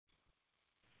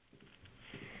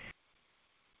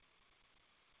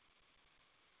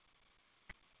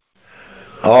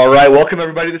All right, welcome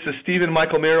everybody. This is Stephen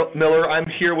Michael Miller. I'm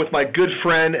here with my good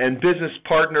friend and business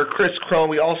partner, Chris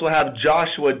Crone. We also have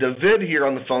Joshua David here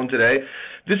on the phone today.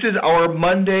 This is our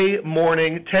Monday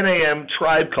morning, 10 a.m.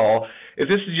 tribe call. If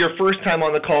this is your first time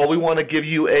on the call, we want to give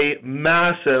you a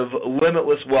massive,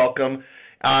 limitless welcome.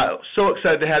 So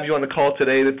excited to have you on the call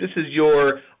today. That this is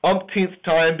your umpteenth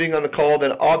time being on the call,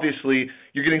 then obviously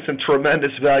you're getting some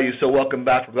tremendous value, so welcome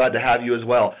back. We're glad to have you as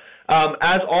well.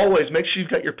 As always, make sure you've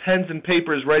got your pens and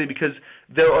papers ready because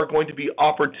there are going to be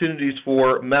opportunities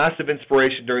for massive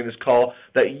inspiration during this call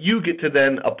that you get to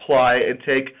then apply and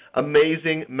take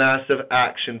amazing, massive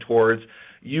action towards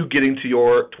you getting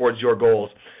to towards your goals.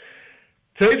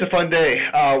 Today's a fun day.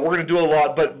 We're going to do a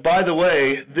lot, but by the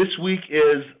way, this week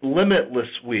is Limitless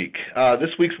Week.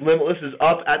 This week's Limitless is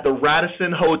up at the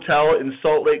Radisson Hotel in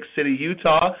Salt Lake City,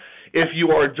 Utah. If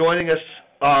you are joining us,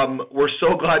 we're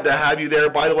so glad to have you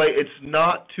there. By the way, it's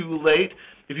not too late.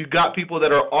 If you've got people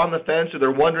that are on the fence or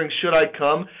they're wondering, should I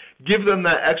come, give them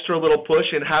that extra little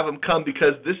push and have them come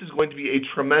because this is going to be a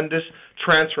tremendous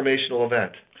transformational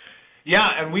event.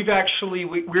 Yeah, and we've actually,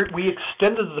 we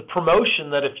extended the promotion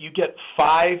that if you get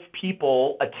 5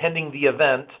 people attending the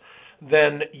event,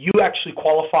 then you actually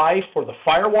qualify for the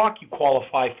Firewalk, you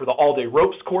qualify for the all-day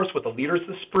ropes course with the leaders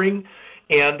this spring,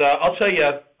 and I'll tell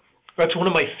you, that's one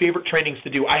of my favorite trainings to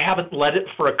do. I haven't led it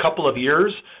for a couple of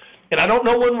years, and I don't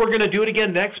know when we're going to do it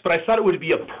again next, but I thought it would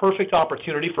be a perfect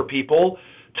opportunity for people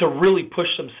to really push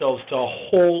themselves to a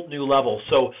whole new level.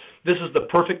 So this is the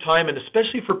perfect time, and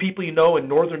especially for people you know in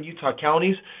northern Utah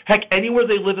counties, heck, anywhere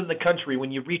they live in the country,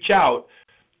 when you reach out,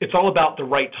 it's all about the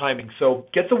right timing. So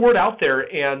get the word out there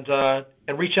and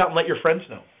reach out and let your friends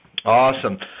know.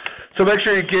 Awesome. So make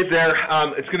sure you get there.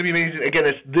 It's going to be amazing. Again,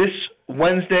 it's this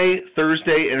Wednesday,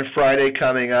 Thursday, and Friday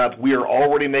coming up. We are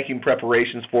already making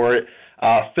preparations for it,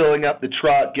 filling up the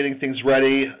truck, getting things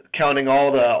ready, counting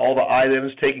all the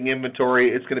items, taking inventory.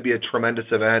 It's going to be a tremendous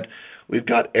event. We've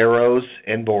got arrows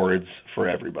and boards for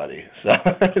everybody, so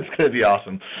it's going to be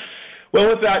awesome. Well,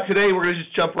 with that, today we're going to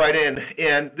just jump right in,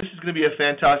 and this is going to be a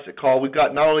fantastic call. We've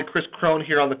got not only Chris Crone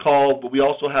here on the call, but we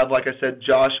also have, like I said,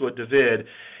 Joshua David.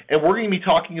 And we're going to be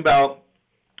talking about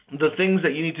the things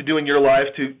that you need to do in your life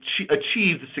to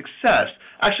achieve the success.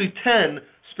 Actually, 10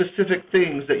 specific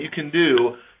things that you can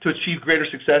do to achieve greater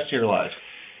success in your life.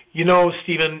 You know,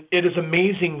 Stephen, it is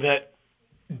amazing that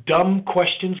dumb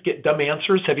questions get dumb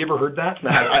answers. Have you ever heard that?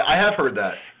 I have heard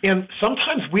that. And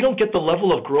sometimes we don't get the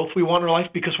level of growth we want in our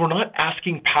life because we're not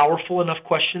asking powerful enough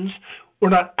questions. We're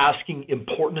not asking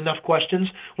important enough questions.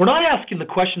 We're not asking the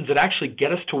questions that actually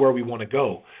get us to where we want to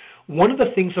go. One of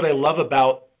the things that I love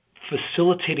about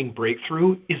facilitating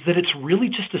breakthrough is that it's really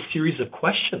just a series of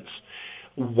questions.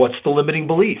 What's the limiting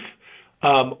belief?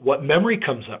 What memory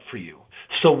comes up for you?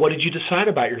 So what did you decide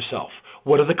about yourself?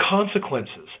 What are the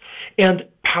consequences? And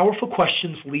powerful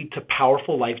questions lead to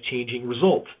powerful life-changing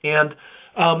results. And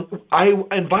I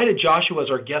invited Joshua as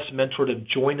our guest mentor to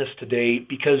join us today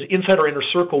because inside our Inner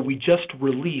Circle, we just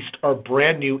released our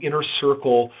brand new Inner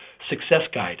Circle Success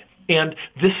Guide. And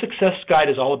this success guide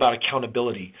is all about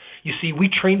accountability. You see, we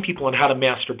train people on how to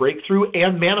master breakthrough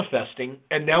and manifesting,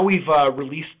 and now we've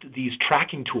released these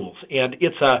tracking tools. And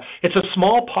it's a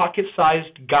small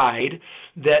pocket-sized guide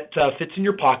that fits in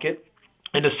your pocket,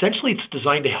 and essentially it's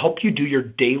designed to help you do your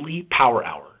daily power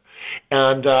hour.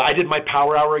 And I did my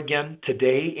power hour again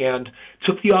today and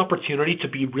took the opportunity to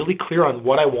be really clear on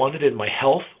what I wanted in my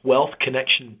health, wealth,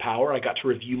 connection, and power. I got to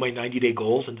review my 90-day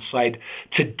goals and decide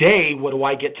today what do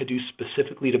I get to do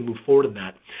specifically to move forward in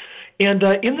that. And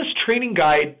in this training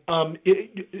guide,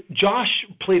 Josh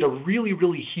played a really,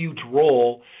 really huge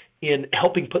role in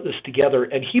helping put this together.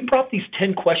 And he brought these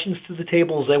 10 questions to the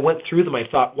table. As I went through them, I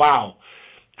thought, wow,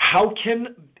 how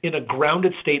can, in a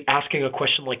grounded state, asking a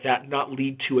question like that not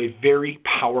lead to a very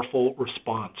powerful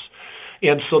response?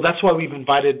 And so that's why we've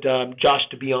invited Josh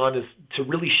to be on, is to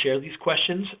really share these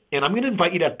questions. And I'm going to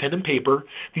invite you to have pen and paper.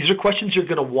 These are questions you're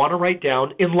going to want to write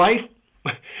down. In life,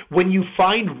 when you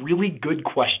find really good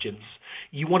questions,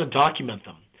 you want to document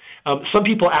them. Some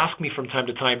people ask me from time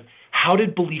to time, how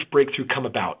did Belief Breakthrough come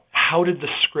about? How did the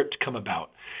script come about?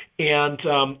 And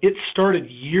it started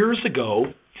years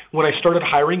ago when I started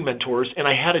hiring mentors, and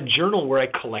I had a journal where I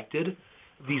collected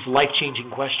these life-changing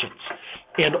questions.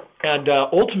 And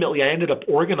ultimately, I ended up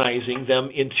organizing them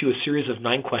into a series of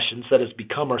 9 questions that has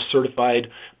become our certified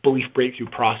Belief Breakthrough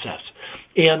process.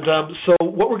 And so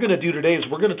what we're going to do today is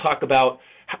we're going to talk about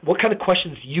what kind of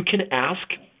questions you can ask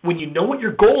when you know what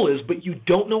your goal is, but you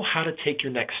don't know how to take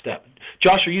your next step.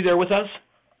 Josh, are you there with us?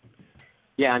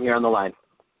 Yeah, I'm here on the line.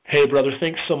 Hey, brother,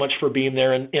 thanks so much for being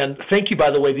there. And thank you,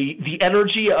 by the way. The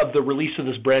energy of the release of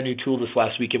this brand new tool this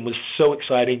last weekend was so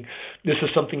exciting. This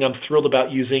is something I'm thrilled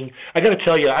about using. I got to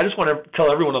tell you, I just want to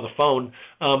tell everyone on the phone,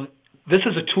 this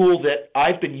is a tool that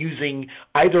I've been using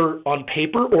either on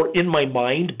paper or in my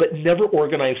mind, but never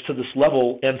organized to this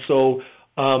level. And so,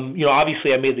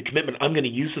 obviously I made the commitment, I'm going to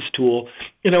use this tool.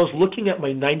 And I was looking at my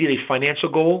 90-day financial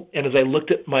goal, and as I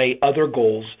looked at my other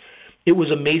goals, it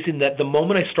was amazing that the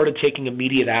moment I started taking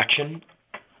immediate action,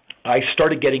 I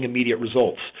started getting immediate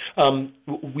results.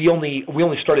 We only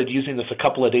started using this a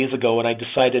couple of days ago, and I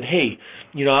decided, hey,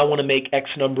 I want to make X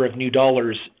number of new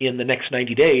dollars in the next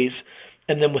 90 days,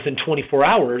 and then within 24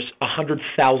 hours,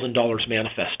 $100,000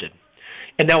 manifested.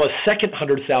 And now a second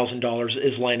 $100,000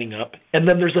 is lining up, and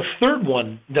then there's a third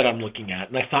one that I'm looking at,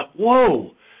 and I thought,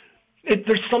 whoa.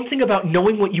 There's something about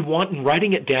knowing what you want and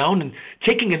writing it down and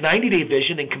taking a 90-day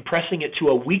vision and compressing it to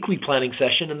a weekly planning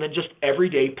session and then just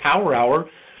everyday power hour.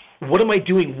 What am I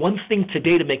doing one thing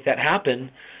today to make that happen?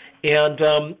 And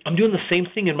I'm doing the same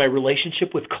thing in my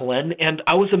relationship with Colleen. And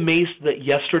I was amazed that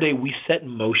yesterday we set in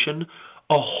motion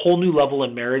a whole new level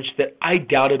in marriage that I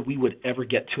doubted we would ever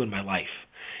get to in my life.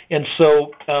 And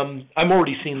so I'm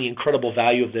already seeing the incredible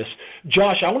value of this.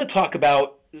 Josh, I want to talk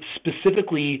about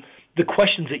specifically the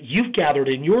questions that you've gathered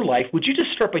in your life. Would you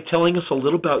just start by telling us a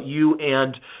little about you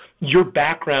and your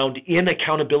background in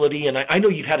accountability? And I know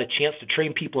you've had a chance to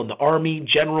train people in the Army,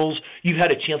 generals. You've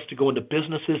had a chance to go into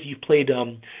businesses. You've played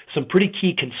some pretty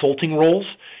key consulting roles,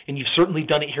 and you've certainly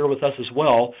done it here with us as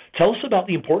well. Tell us about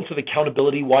the importance of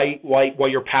accountability, why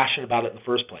you're passionate about it in the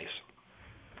first place.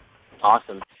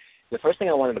 Awesome. The first thing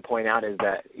I wanted to point out is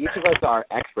that each of us are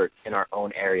experts in our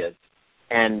own areas.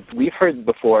 And we've heard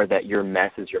before that your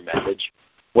mess is your message.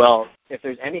 Well, if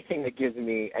there's anything that gives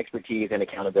me expertise and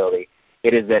accountability,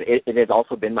 it is that it has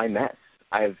also been my mess.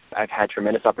 I've had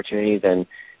tremendous opportunities, and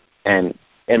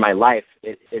in my life,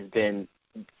 it has been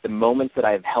the moments that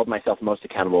I've held myself most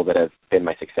accountable that have been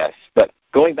my success. But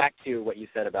going back to what you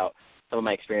said about some of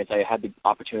my experience, I had the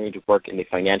opportunity to work in the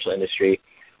financial industry,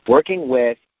 working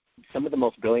with some of the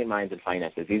most brilliant minds in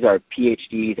finances. These are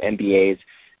PhDs, MBAs,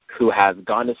 who have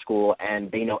gone to school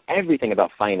and they know everything about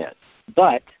finance,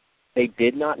 but they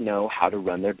did not know how to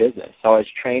run their business. So I was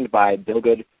trained by Bill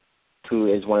Good, who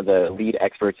is one of the lead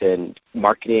experts in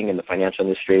marketing in the financial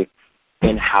industry,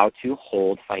 in how to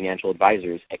hold financial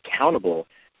advisors accountable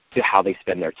to how they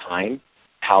spend their time,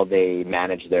 how they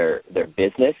manage their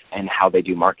business, and how they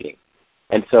do marketing.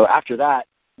 And so after that,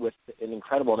 with an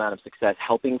incredible amount of success,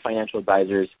 helping financial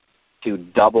advisors to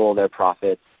double their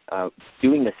profits,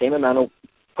 putting the same amount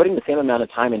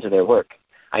of time into their work.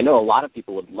 I know a lot of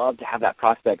people would love to have that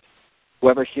prospect.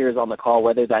 Whoever here is on the call,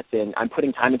 whether that's I'm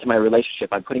putting time into my relationship,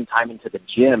 I'm putting time into the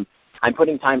gym, I'm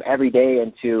putting time every day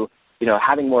into,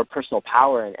 having more personal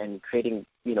power and creating,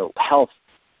 health.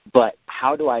 But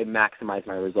how do I maximize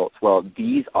my results? Well,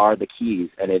 these are the keys,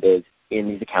 and it is in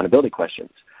these accountability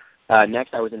questions.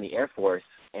 Next, I was in the Air Force,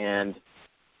 and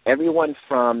everyone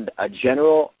from a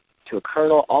general to a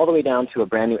colonel all the way down to a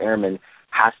brand new airman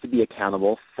has to be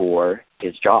accountable for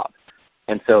his job.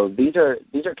 And so these are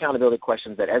accountability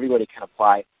questions that everybody can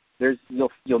apply.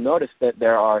 You'll notice that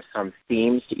there are some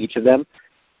themes to each of them.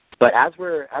 But as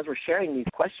we're sharing these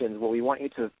questions, what we want you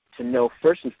to know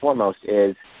first and foremost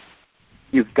is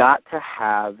you've got to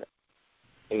have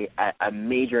a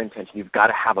major intention. You've got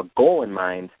to have a goal in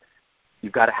mind.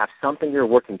 You've got to have something you're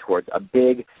working towards, a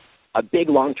big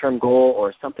long-term goal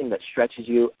or something that stretches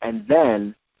you, and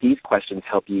then these questions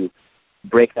help you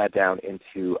break that down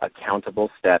into accountable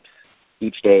steps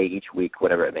each day, each week,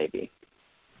 whatever it may be.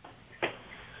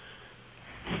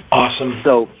 Awesome.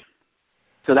 So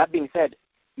that being said,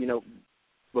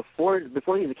 before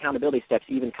these accountability steps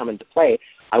even come into play,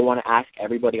 I want to ask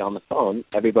everybody on the phone,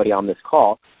 everybody on this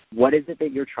call, what is it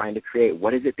that you're trying to create?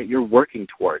 What is it that you're working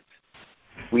towards?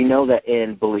 We know that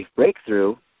in Belief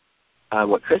Breakthrough,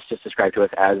 what Chris just described to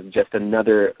us as just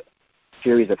another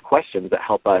series of questions that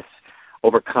help us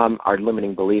overcome our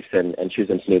limiting beliefs and choose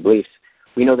into new beliefs.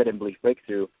 We know that in Belief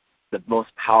Breakthrough, the most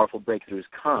powerful breakthroughs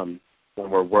come when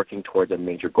we're working towards a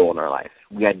major goal in our life.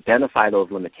 We identify those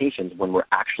limitations when we're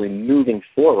actually moving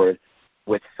forward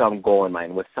with some goal in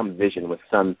mind, with some vision, with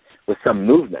some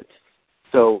movement.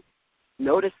 So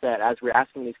notice that as we're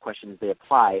asking these questions, they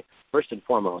apply first and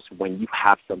foremost when you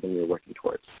have something you're working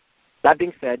towards. That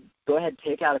being said, go ahead,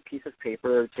 take out a piece of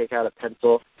paper, take out a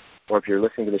pencil, or if you're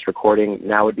listening to this recording,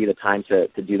 now would be the time to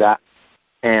do that.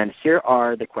 And here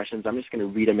are the questions. I'm just going to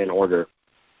read them in order.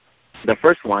 The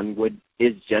first one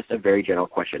is just a very general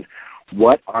question.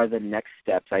 What are the next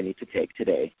steps I need to take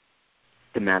today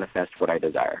to manifest what I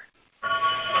desire?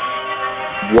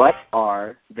 What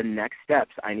are the next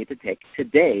steps I need to take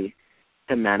today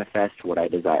to manifest what I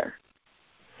desire?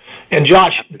 And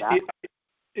Josh,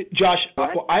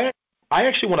 Go I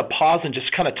actually want to pause and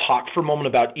just kind of talk for a moment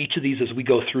about each of these as we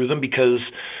go through them, because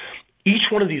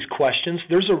each one of these questions,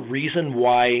 there's a reason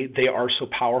why they are so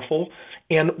powerful.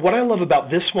 And what I love about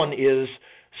this one is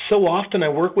so often I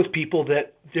work with people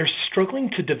that they're struggling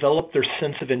to develop their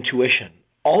sense of intuition.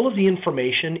 All of the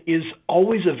information is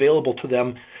always available to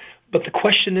them, but the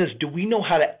question is, do we know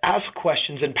how to ask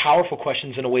questions and powerful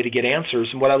questions in a way to get answers?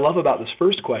 And what I love about this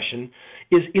first question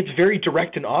is it's very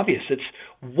direct and obvious. It's,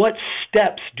 what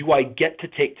steps do I get to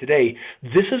take today?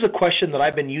 This is a question that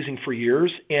I've been using for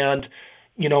years, and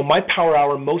my power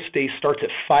hour most days starts at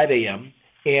 5 a.m.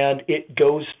 and it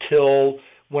goes till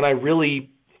when I really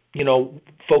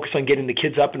focus on getting the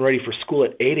kids up and ready for school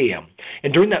at 8 a.m.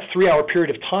 And during that 3-hour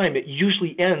period of time, it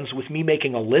usually ends with me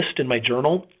making a list in my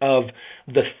journal of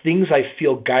the things I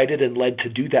feel guided and led to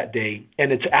do that day.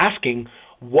 And it's asking,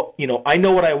 I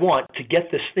know what I want to get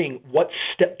this thing. What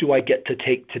step do I get to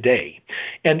take today?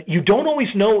 And you don't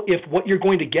always know if what you're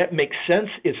going to get makes sense.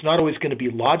 It's not always going to be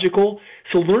logical.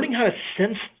 So learning how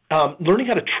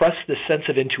to trust the sense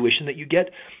of intuition that you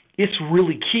get, it's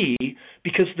really key,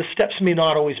 because the steps may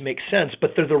not always make sense,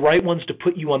 but they're the right ones to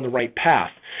put you on the right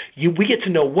path. We get to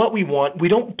know what we want. We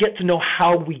don't get to know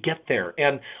how we get there.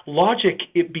 And logic,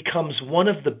 it becomes one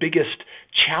of the biggest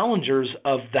challengers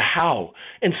of the how.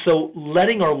 And so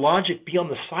letting our logic be on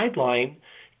the sideline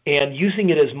and using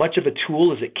it as much of a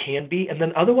tool as it can be, and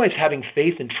then otherwise having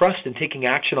faith and trust and taking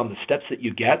action on the steps that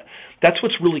you get, that's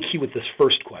what's really key with this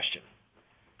first question.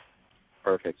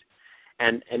 Perfect.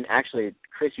 And actually,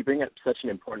 Chris, you bring up such an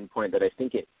important point that I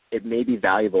think it may be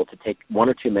valuable to take 1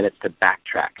 or 2 minutes to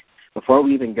backtrack. Before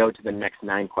we even go to the next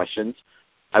 9 questions,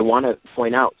 I want to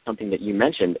point out something that you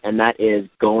mentioned, and that is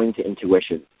going to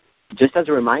intuition. Just as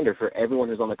a reminder for everyone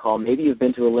who's on the call, maybe you've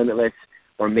been to a Limitless,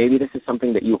 or maybe this is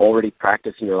something that you already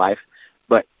practice in your life,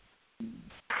 but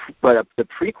the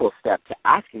prequel step to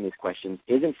asking these questions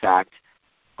is, in fact,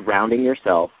 grounding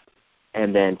yourself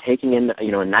and then taking in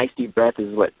a nice deep breath.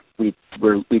 Is what we've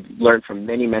learned from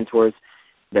many mentors,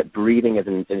 that breathing is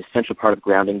an essential part of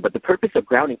grounding. But the purpose of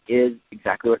grounding is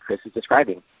exactly what Chris is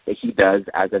describing, that he does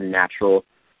as a natural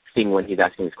thing when he's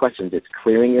asking these questions. It's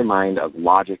clearing your mind of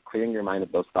logic, clearing your mind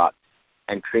of those thoughts,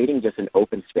 and creating just an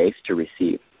open space to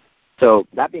receive. So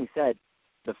that being said,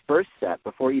 the first step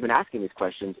before even asking these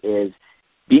questions is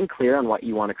being clear on what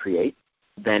you want to create,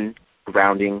 then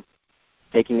grounding,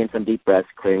 taking in some deep breaths,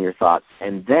 clearing your thoughts,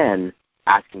 and then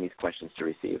asking these questions to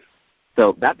receive.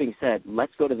 So that being said,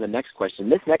 let's go to the next question.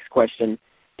 This next question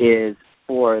is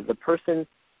for the person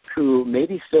who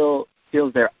maybe still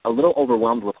feels they're a little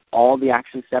overwhelmed with all the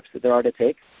action steps that there are to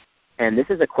take. And this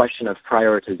is a question of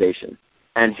prioritization.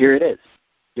 And here it is.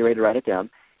 You ready to write it down?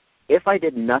 If I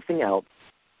did nothing else,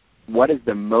 what is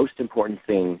the most important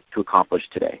thing to accomplish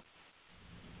today?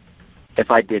 If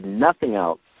I did nothing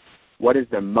else, what is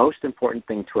the most important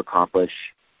thing to accomplish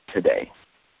today?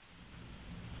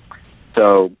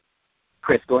 So,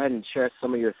 Chris, go ahead and share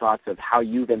some of your thoughts of how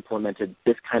you've implemented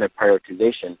this kind of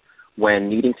prioritization when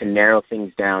needing to narrow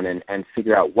things down and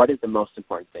figure out what is the most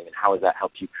important thing, and how has that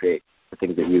helped you create the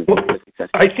things that you've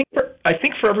successfully. I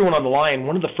think for everyone on the line,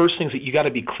 one of the first things that you got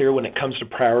to be clear when it comes to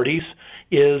priorities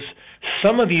is,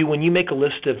 some of you, when you make a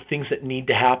list of things that need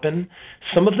to happen,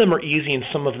 some of them are easy and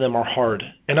some of them are hard.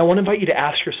 And I want to invite you to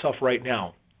ask yourself right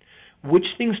now, which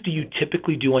things do you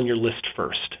typically do on your list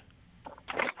first?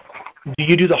 Do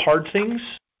you do the hard things,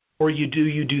 or do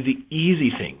you do the easy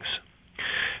things?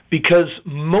 Because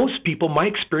most people, my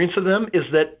experience of them is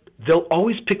that they'll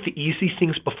always pick the easy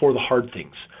things before the hard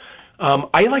things.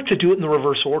 I like to do it in the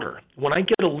reverse order. When I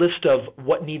get a list of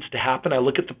what needs to happen, I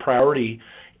look at the priority,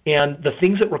 and the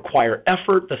things that require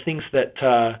effort, the things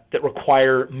that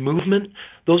require movement,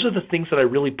 those are the things that I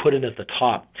really put in at the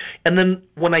top. And then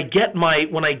when I get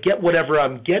whatever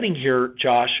I'm getting here,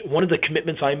 Josh, one of the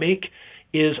commitments I make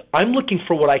is I'm looking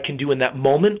for what I can do in that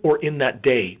moment or in that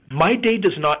day. My day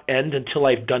does not end until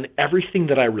I've done everything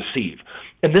that I receive.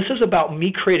 And this is about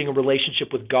me creating a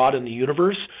relationship with God and the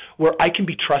universe where I can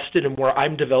be trusted and where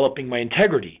I'm developing my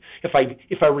integrity.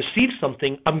 If I receive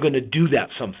something, I'm going to do that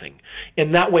something.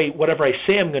 And that way, whatever I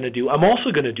say I'm going to do, I'm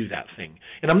also going to do that thing.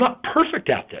 And I'm not perfect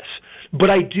at this, but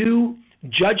I do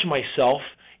judge myself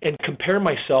and compare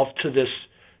myself to the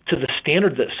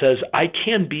standard that says I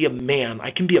can be a man,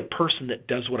 I can be a person that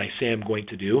does what I say I'm going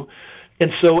to do.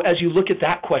 And so as you look at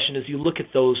that question, as you look at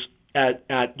those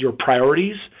at your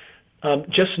priorities,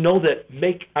 just know that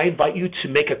I invite you to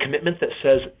make a commitment that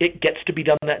says it gets to be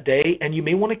done that day, and you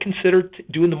may want to consider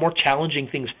doing the more challenging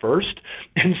things first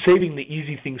and saving the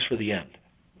easy things for the end.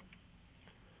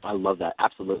 I love that.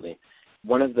 Absolutely.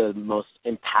 One of the most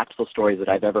impactful stories that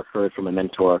I've ever heard from a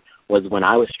mentor was when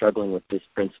I was struggling with this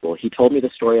principle. He told me the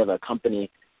story of a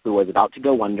company who was about to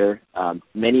go under,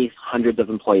 many hundreds of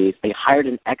employees. They hired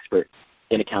an expert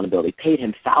in accountability, paid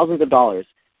him thousands of dollars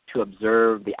to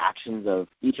observe the actions of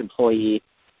each employee,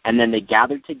 and then they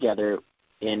gathered together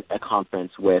in a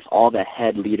conference with all the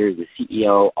head leaders, the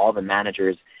CEO, all the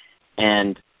managers,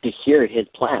 and to hear his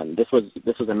plan. This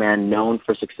was a man known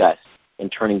for success in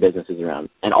turning businesses around.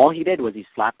 And all he did was he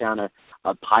slapped down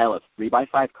a pile of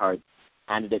 3x5 cards,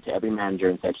 handed it to every manager,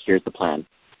 and said, here's the plan.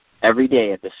 Every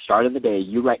day at the start of the day,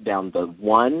 you write down the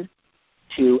 1,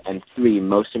 2, and 3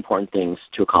 most important things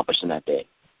to accomplish in that day.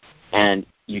 And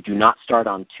you do not start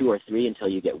on 2 or 3 until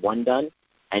you get 1 done,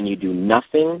 and you do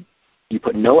nothing. You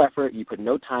put no effort, you put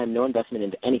no time, no investment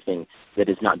into anything that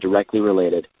is not directly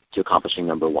related to accomplishing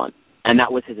number 1. And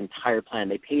that was his entire plan.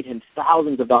 They paid him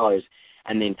thousands of dollars,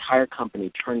 and the entire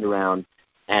company turned around,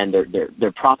 and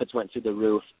their profits went through the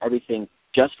roof, everything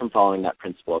just from following that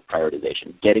principle of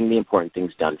prioritization, getting the important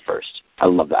things done first. I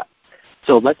love that.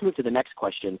 So let's move to the next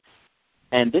question.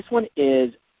 And this one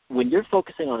is when you're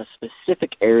focusing on a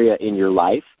specific area in your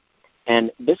life,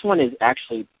 and this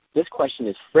question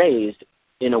is phrased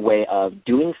in a way of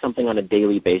doing something on a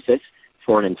daily basis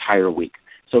for an entire week.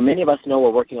 So many of us know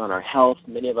we're working on our health.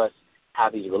 Many of us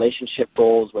have these relationship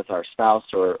goals with our spouse,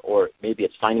 or maybe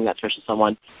it's finding that special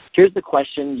someone. Here's the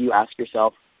question you ask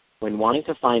yourself when wanting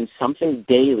to find something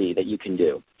daily that you can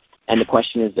do. And the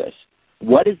question is this: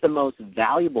 what is the most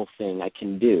valuable thing I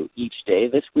can do each day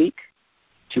this week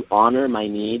to honor my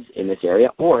needs in this area?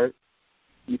 Or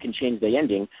you can change the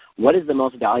ending. What is the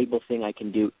most valuable thing I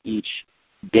can do each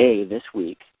day this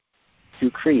week to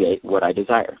create what I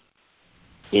desire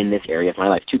in this area of my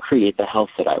life, to create the health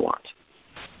that I want?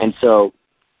 And so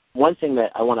one thing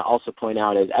that I want to also point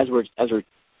out is as we're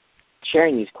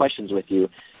sharing these questions with you,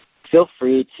 feel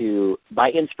free to,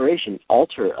 by inspiration,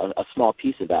 alter a small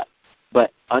piece of that.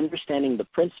 But understanding the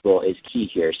principle is key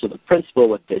here. So the principle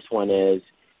with this one is,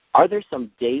 are there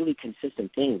some daily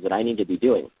consistent things that I need to be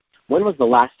doing? When was the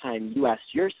last time you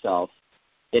asked yourself,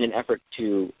 in an effort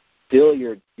to fill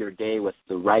your day with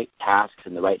the right tasks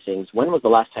and the right things, when was the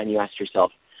last time you asked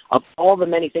yourself, of all the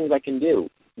many things I can do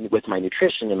with my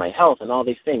nutrition and my health and all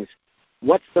these things,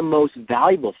 what's the most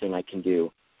valuable thing I can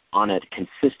do on a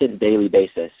consistent daily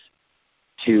basis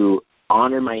to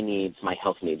honor my needs, my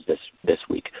health needs this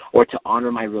week, or to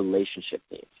honor my relationship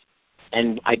needs?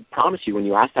 And I promise you, when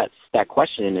you ask that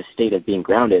question in a state of being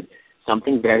grounded,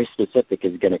 something very specific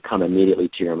is going to come immediately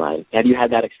to your mind. Have you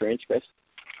had that experience, Chris?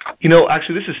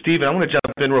 Actually, this is Steven. I want to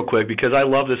jump in real quick because I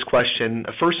love this question.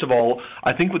 First of all,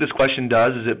 I think what this question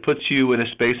does is it puts you in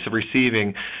a space of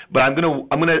receiving. But I'm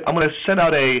gonna send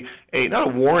out a not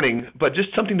a warning, but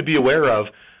just something to be aware of.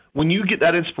 When you get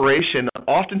that inspiration,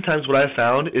 oftentimes what I've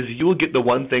found is you will get the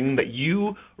one thing that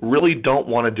you really don't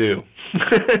want to do.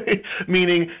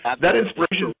 Meaning that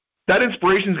inspiration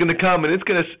is going to come, and it's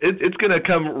going to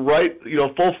come right,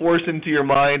 full force into your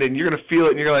mind, and you're going to feel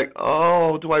it, and you're like,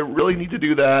 oh, do I really need to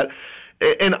do that?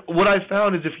 And what I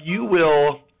found is if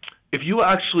you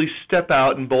actually step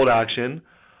out in bold action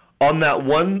on that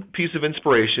one piece of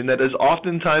inspiration, that is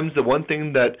oftentimes the one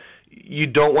thing that you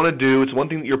don't want to do, it's one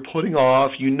thing that you're putting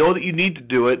off, you know that you need to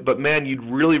do it, but man, you'd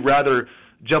really rather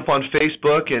jump on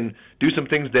Facebook and do some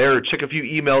things there or check a few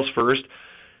emails first.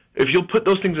 If you'll put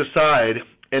those things aside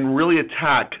and really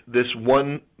attack this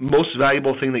one most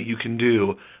valuable thing that you can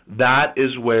do, that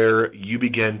is where you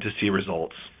begin to see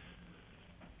results.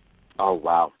 Oh,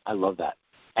 wow. I love that.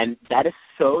 And that is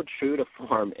so true to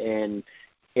form in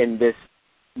this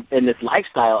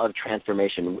lifestyle of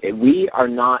transformation. We are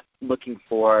not looking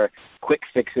for quick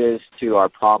fixes to our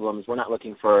problems. We're not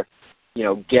looking for,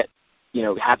 get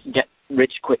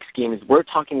rich quick schemes. We're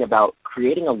talking about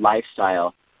creating a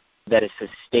lifestyle that is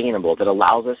sustainable, that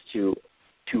allows us to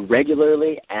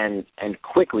regularly and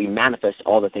quickly manifest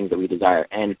all the things that we desire.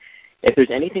 And if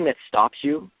there's anything that stops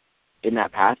you in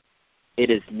that path, it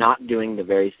is not doing the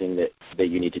very thing that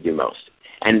you need to do most.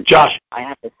 And Josh, I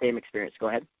have the same experience. Go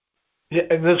ahead. Yeah,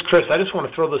 and this is Chris. I just want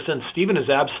to throw this in. Stephen is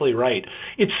absolutely right.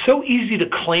 It's so easy to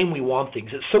claim we want things.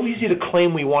 It's so easy to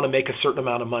claim we want to make a certain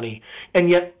amount of money, and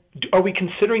yet are we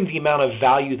considering the amount of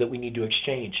value that we need to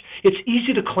exchange? It's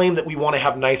easy to claim that we want to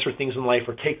have nicer things in life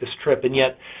or take this trip, and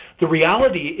yet the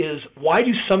reality is, why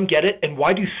do some get it and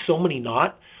why do so many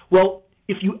not? Well,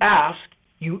 if you ask,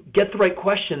 you get the right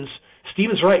questions,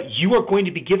 Stephen's right. You are going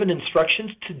to be given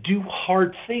instructions to do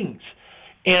hard things.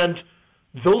 And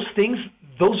those things,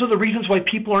 those are the reasons why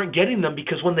people aren't getting them,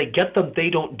 because when they get them, they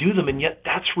don't do them, and yet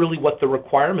that's really what the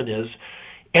requirement is.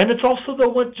 And it's also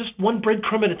just one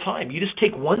breadcrumb at a time. You just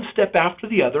take one step after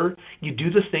the other. You do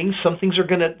the things. Some things are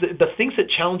going to, the things that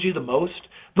challenge you the most,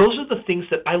 those are the things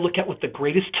that I look at with the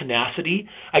greatest tenacity.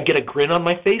 I get a grin on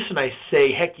my face and I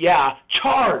say, heck yeah,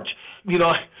 charge.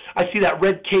 I see that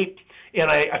red cape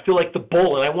and I feel like the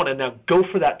bull, and I want to now go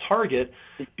for that target,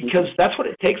 because that's what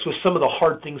it takes with some of the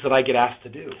hard things that I get asked to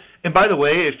do. And by the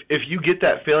way, if you get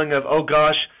that feeling of, oh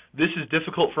gosh, this is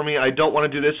difficult for me, I don't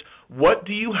want to do this, what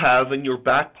do you have in your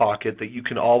back pocket that you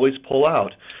can always pull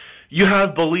out? You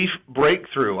have belief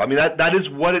breakthrough. I mean, that is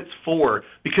what it's for,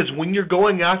 because when you're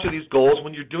going after these goals,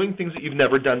 when you're doing things that you've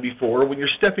never done before, when you're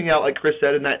stepping out, like Chris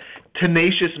said, in that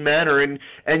tenacious manner,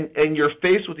 and you're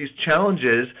faced with these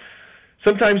challenges,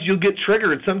 sometimes you'll get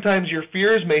triggered. Sometimes your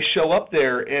fears may show up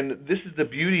there, and this is the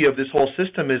beauty of this whole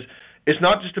system is it's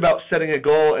not just about setting a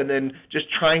goal and then just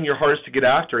trying your hardest to get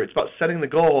after it. It's about setting the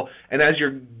goal, and as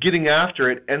you're getting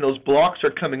after it and those blocks are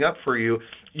coming up for you,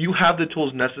 you have the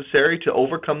tools necessary to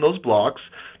overcome those blocks,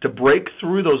 to break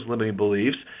through those limiting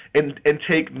beliefs, and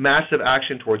take massive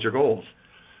action towards your goals.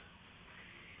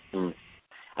 And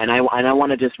I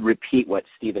want to just repeat what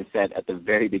Stephen said at the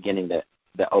very beginning that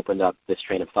opened up this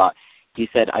train of thought. He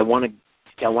said, I want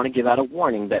to give out a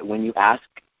warning that when you ask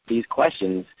these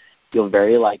questions, you'll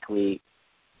very often,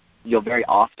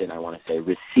 I want to say,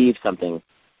 receive something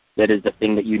that is the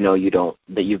thing that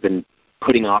that you've been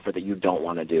putting off or that you don't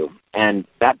want to do. And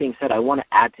that being said, I want to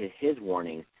add to his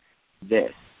warning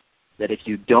this, that if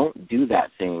you don't do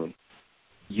that thing,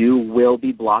 you will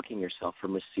be blocking yourself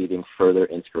from receiving further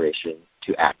inspiration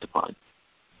to act upon.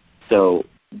 So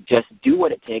just do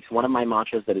what it takes. One of my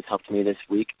mantras that has helped me this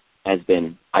week has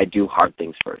been, I do hard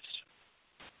things first.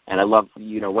 And I love,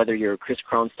 whether you're Chris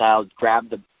Crone style, grab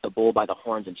the bull by the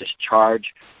horns and just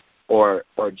charge, or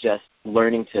just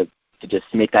learning to just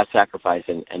make that sacrifice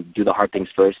and do the hard things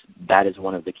first, that is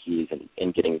one of the keys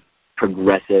in getting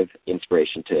progressive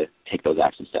inspiration to take those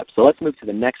action steps. So let's move to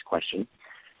the next question.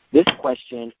 This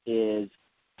question is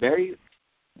very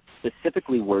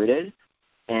specifically worded,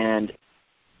 and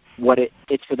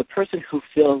it's for the person who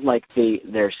feels like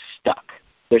they're stuck.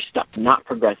 They're stuck, not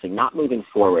progressing, not moving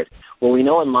forward. Well, we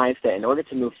know in life that in order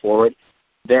to move forward,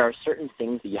 there are certain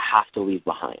things that you have to leave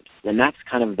behind. And that's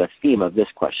kind of the theme of this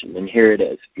question. And here it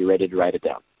is, if you're ready to write it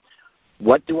down.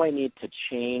 What do I need to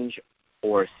change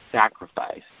or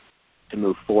sacrifice to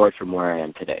move forward from where I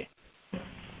am today?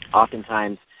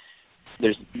 Oftentimes,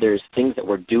 there's things that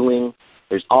we're doing.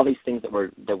 There's all these things that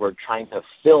we're trying to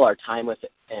fill our time with,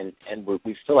 and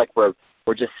we feel like we're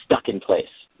just stuck in place.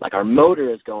 Like our motor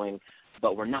is going,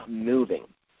 but we're not moving.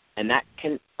 And that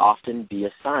can often be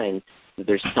a sign that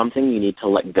there's something you need to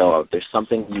let go of. There's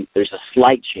a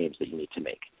slight change that you need to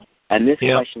make. And this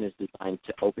question is designed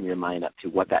to open your mind up to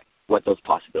what those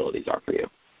possibilities are for you.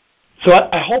 So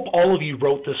I hope all of you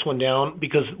wrote this one down,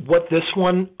 because what this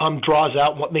one draws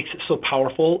out, what makes it so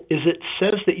powerful, is it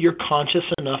says that you're conscious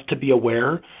enough to be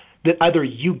aware that either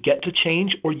you get to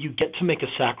change or you get to make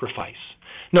a sacrifice.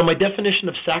 Now, my definition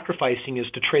of sacrificing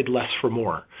is to trade less for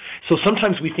more. So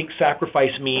sometimes we think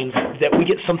sacrifice means that we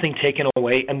get something taken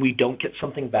away and we don't get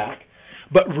something back.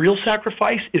 But real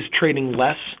sacrifice is trading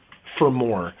less for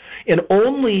more. And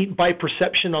only by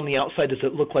perception on the outside does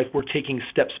it look like we're taking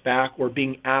steps back or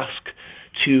being asked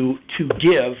to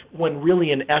give, when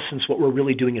really, in essence, what we're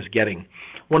really doing is getting.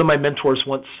 One of my mentors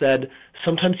once said,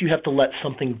 sometimes you have to let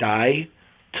something die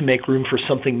to make room for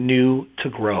something new to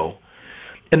grow.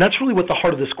 And that's really what the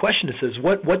heart of this question is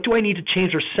what do I need to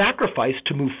change or sacrifice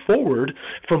to move forward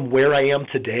from where I am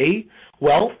today?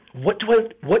 Well, what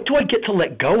do I get to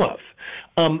let go of?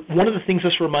 One of the things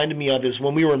this reminded me of is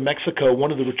when we were in Mexico,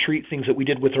 one of the retreat things that we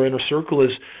did with our inner circle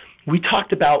is we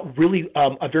talked about really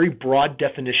a very broad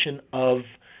definition of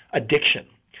addiction.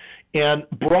 And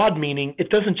broad meaning it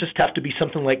doesn't just have to be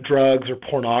something like drugs or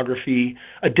pornography.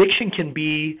 Addiction can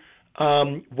be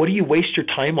what do you waste your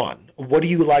time on? What do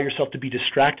you allow yourself to be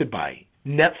distracted by?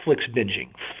 Netflix binging,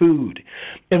 food.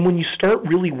 And when you start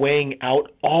really weighing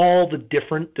out all the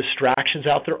different distractions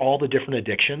out there, all the different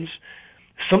addictions,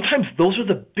 sometimes those are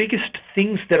the biggest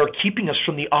things that are keeping us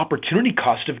from the opportunity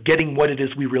cost of getting what it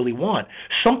is we really want.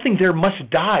 Something there must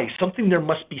die. Something there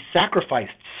must be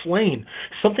sacrificed, slain.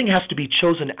 Something has to be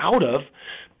chosen out of,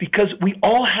 because we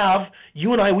all have,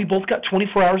 you and I, we both got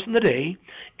 24 hours in the day,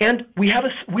 and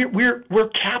we're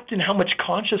capped in how much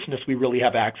consciousness we really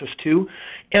have access to,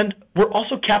 and we're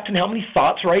also capped in how many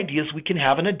thoughts or ideas we can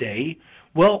have in a day.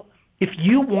 Well, if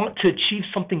you want to achieve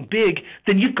something big,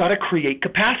 then you've got to create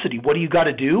capacity. What do you got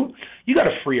to do? You got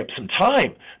to free up some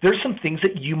time. There's some things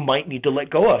that you might need to let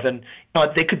go of, and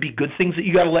they could be good things that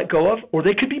you got to let go of, or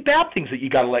they could be bad things that you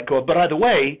got to let go of. But either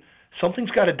way,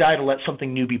 something's got to die to let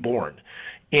something new be born.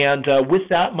 And with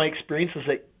that, my experience is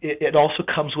that it also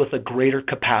comes with a greater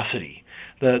capacity.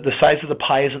 The size of the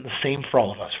pie isn't the same for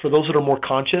all of us. For those that are more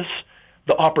conscious,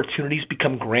 the opportunities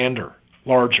become grander,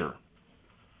 larger.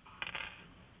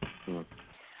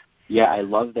 Yeah, I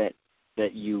love that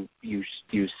you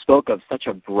spoke of such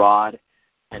a broad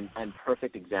and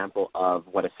perfect example of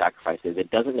what a sacrifice is. It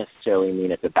doesn't necessarily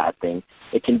mean it's a bad thing.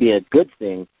 It can be a good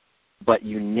thing, but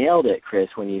you nailed it, Chris,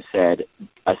 when you said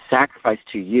a sacrifice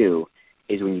to you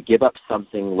is when you give up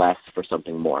something less for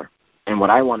something more. And what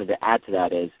I wanted to add to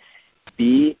that is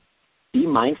be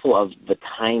mindful of the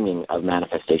timing of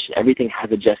manifestation. Everything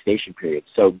has a gestation period.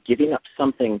 So giving up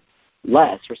something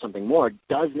less for something more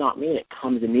does not mean it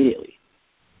comes immediately.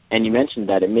 And you mentioned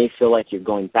that it may feel like you're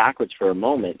going backwards for a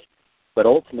moment, but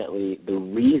ultimately the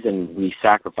reason we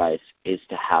sacrifice is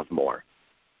to have more.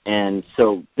 And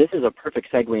so this is a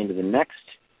perfect segue into the next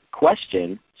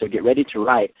question, so get ready to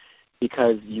write,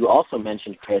 because you also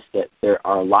mentioned, Chris, that there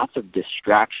are lots of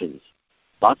distractions,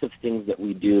 lots of things that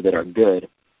we do that are good,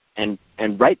 and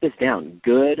write this down: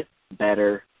 good,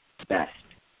 better, best.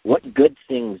 What good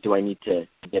things do I need to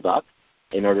give up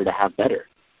in order to have better?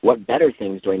 What better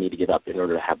things do I need to give up in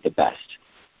order to have the best?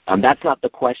 That's not the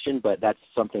question, but that's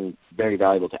something very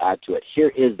valuable to add to it. Here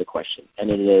is the question,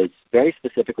 and it is very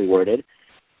specifically worded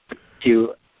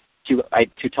to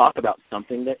talk about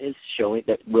something that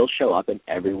will show up in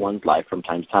everyone's life from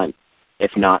time to time,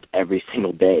 if not every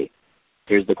single day.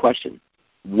 Here's the question: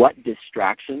 what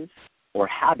distractions or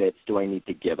habits do I need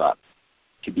to give up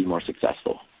to be more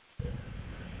successful?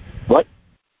 What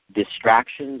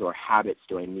distractions or habits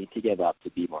do I need to give up to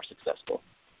be more successful?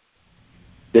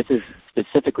 This is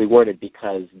specifically worded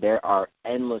because there are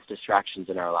endless distractions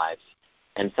in our lives,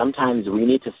 and sometimes we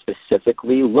need to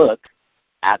specifically look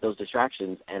at those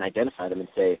distractions and identify them and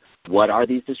say, what are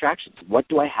these distractions? What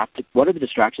are the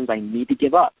distractions I need to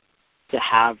give up to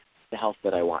have the health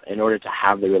that I want, in order to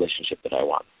have the relationship that I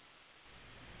want?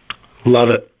 Love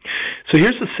it. So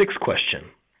here's the sixth question.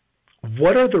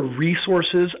 What are the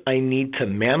resources I need to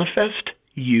manifest,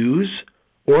 use,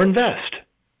 or invest?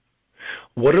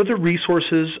 What are the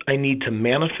resources I need to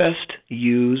manifest,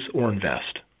 use, or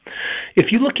invest?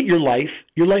 If you look at your life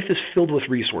is filled with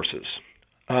resources.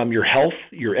 Your health,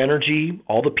 your energy,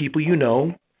 all the people you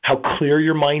know, how clear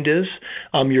your mind is,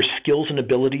 your skills and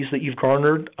abilities that you've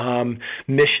garnered,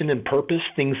 mission and purpose,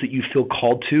 things that you feel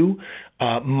called to,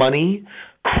 money,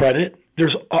 credit.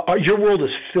 Your world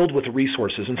is filled with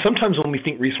resources, and sometimes when we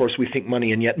think resource, we think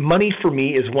money, and yet money for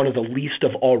me is one of the least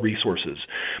of all resources.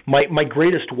 My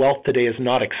greatest wealth today is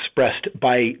not expressed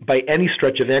by any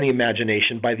stretch of any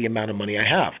imagination by the amount of money I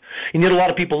have. And yet a lot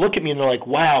of people look at me and they're like,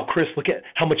 wow, Chris, look at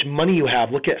how much money you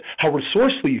have. Look at how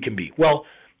resourceful you can be. Well,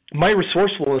 my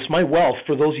resourcefulness, my wealth,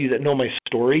 for those of you that know my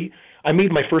story, I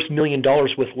made my first $1 million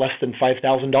with less than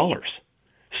 $5,000.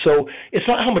 So it's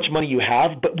not how much money you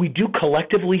have, but we do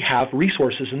collectively have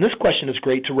resources. And this question is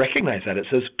great to recognize that. It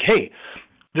says, okay,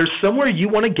 there's somewhere you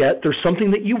want to get, there's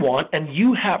something that you want, and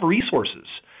you have resources.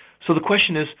 So the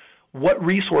question is, what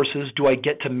resources do I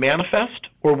get to manifest,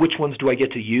 or which ones do I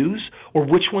get to use, or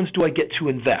which ones do I get to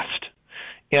invest?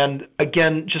 And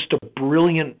again, just a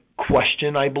brilliant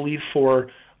question, I believe, for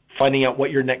finding out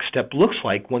what your next step looks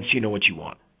like once you know what you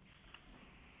want.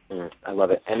 I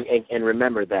love it. And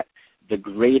remember that the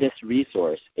greatest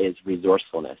resource is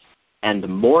resourcefulness. And the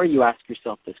more you ask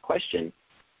yourself this question,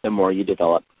 the more you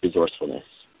develop resourcefulness.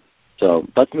 So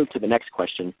let's move to the next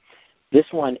question. This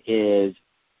one is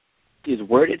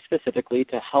worded specifically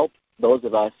to help those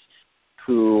of us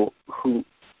who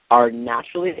are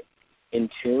naturally in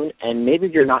tune, and maybe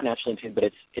you're not naturally in tune, but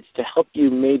it's to help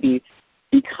you maybe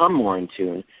become more in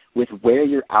tune with where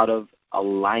you're out of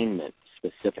alignment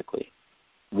specifically.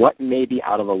 What may be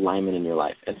out of alignment in your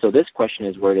life? And so this question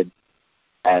is worded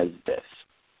as this: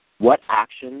 what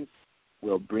actions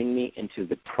will bring me into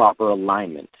the proper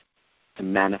alignment to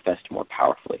manifest more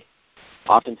powerfully?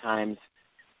 Oftentimes,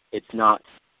 it's not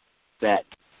that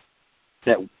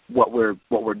what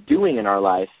we're doing in our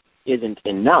life isn't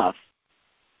enough,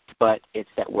 but it's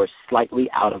that we're slightly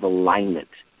out of alignment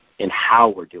in how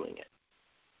we're doing it.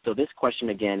 So this question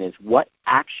again is, what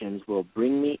actions will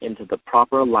bring me into the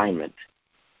proper alignment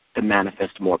to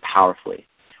manifest more powerfully?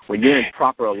 When you're in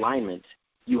proper alignment,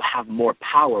 you have more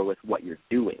power with what you're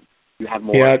doing. You have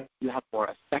more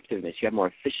effectiveness. You have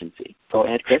more efficiency. Go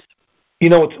ahead, Chris. You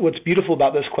know, what's beautiful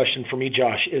about this question for me,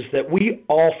 Josh, is that we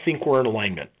all think we're in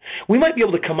alignment. We might be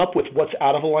able to come up with what's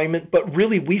out of alignment, but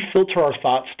really we filter our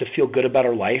thoughts to feel good about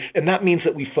our life, and that means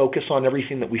that we focus on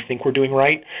everything that we think we're doing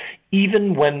right,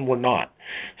 even when we're not.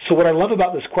 So what I love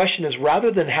about this question is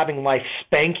rather than having life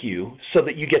spank you so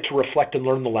that you get to reflect and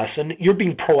learn the lesson, you're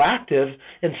being proactive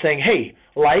and saying, hey,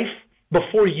 life,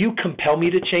 before you compel me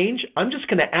to change, I'm just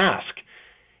going to ask,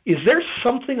 is there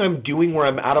something I'm doing where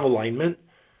I'm out of alignment?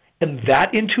 And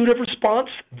that intuitive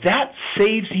response, that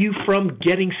saves you from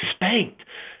getting spanked.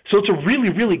 So it's a really,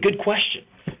 really good question.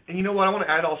 And you know what? I want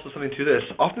to add also something to this.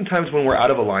 Oftentimes when we're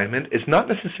out of alignment, it's not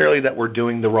necessarily that we're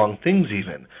doing the wrong things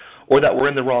even, or that we're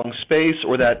in the wrong space,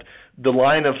 or that the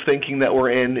line of thinking that we're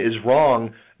in is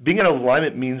wrong. Being out of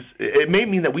alignment means, it may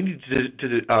mean that we need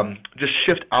to just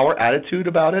shift our attitude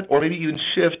about it, or maybe even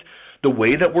shift the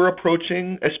way that we're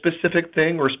approaching a specific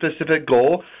thing or a specific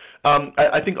goal.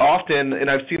 I think often, and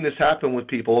I've seen this happen with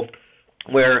people,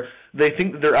 where they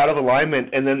think that they're out of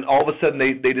alignment, and then all of a sudden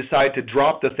they decide to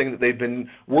drop the thing that they've been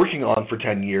working on for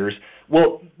 10 years.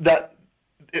 Well,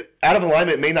 out of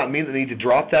alignment may not mean that they need to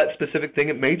drop that specific thing.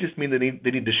 It may just mean they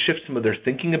need to shift some of their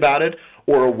thinking about it,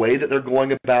 or a way that they're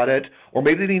going about it, or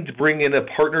maybe they need to bring in a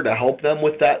partner to help them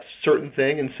with that certain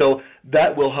thing, and so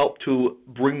that will help to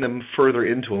bring them further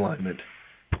into alignment.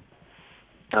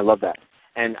 I love that.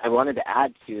 And I wanted to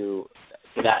add to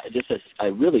that just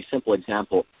a really simple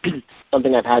example.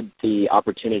 Something I've had the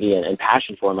opportunity and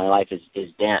passion for in my life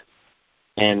is dance.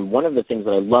 And one of the things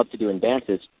that I love to do in dance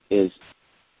is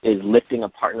lifting a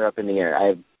partner up in the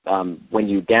air. When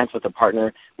you dance with a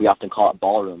partner, we often call it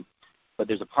ballroom. But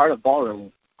there's a part of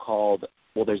ballroom called,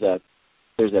 there's a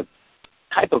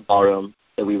type of ballroom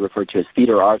that we refer to as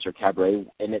theater arts or cabaret,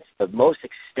 and it's the most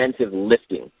extensive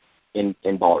lifting in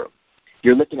ballroom.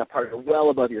 You're lifting a partner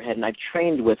well above your head, and I've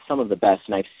trained with some of the best,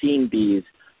 and I've seen these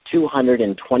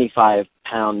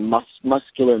 225-pound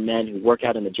muscular men who work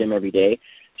out in the gym every day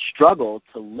struggle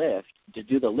to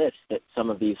do the lifts that some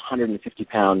of these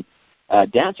 150-pound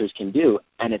dancers can do,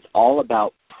 and it's all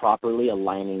about properly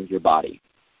aligning your body.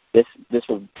 This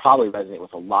will probably resonate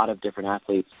with a lot of different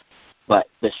athletes, but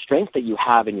the strength that you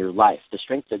have in your life, the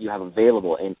strength that you have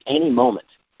available in any moment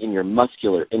in your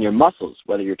muscles,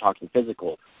 whether you're talking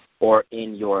physical or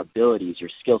in your abilities, your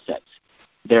skill sets,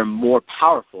 they're more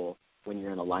powerful when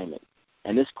you're in alignment.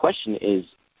 And this question is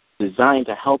designed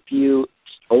to help you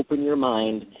open your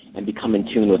mind and become in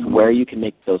tune with where you can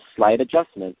make those slight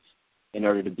adjustments in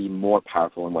order to be more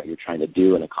powerful in what you're trying to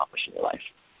do and accomplish in your life.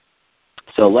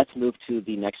 So let's move to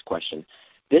the next question.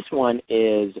 This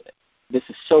is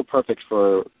so perfect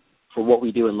for what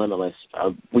we do in Limitless.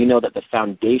 We know that the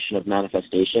foundation of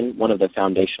manifestation, one of the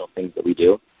foundational things that we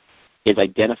do, is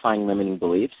identifying limiting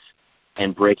beliefs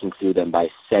and breaking through them by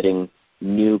setting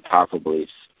new powerful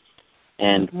beliefs.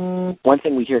 And one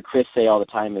thing we hear Chris say all the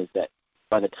time is that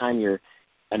by the time you're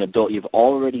an adult, you've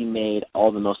already made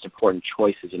all the most important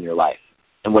choices in your life.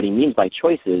 And what he means by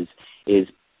choices is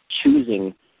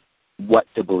choosing what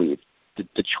to believe.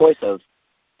 The choice of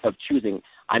choosing,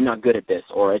 I'm not good at this,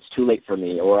 or it's too late for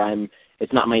me, or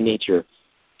it's not my nature.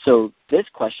 So this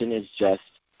question is just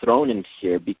thrown in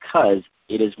here because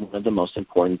it is one of the most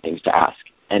important things to ask.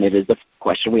 And it is the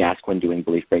question we ask when doing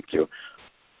Belief Breakthrough.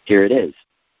 Here it is.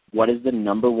 What is the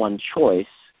number one choice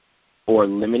or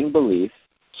limiting belief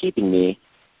keeping me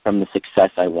from the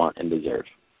success I want and deserve?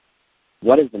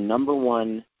 What is the number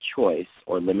one choice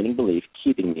or limiting belief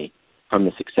keeping me from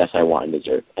the success I want and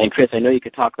deserve? And Chris, I know you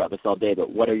could talk about this all day, but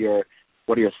what are your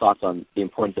thoughts on the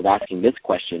importance of asking this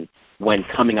question when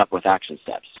coming up with action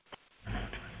steps?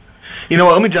 You know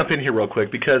what, let me jump in here real quick,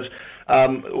 because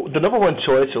the number one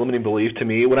choice or limiting belief to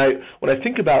me, when I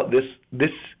think about this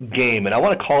game, and I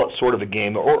want to call it sort of a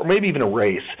game, or maybe even a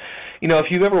race. You know, if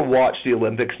you've ever watched the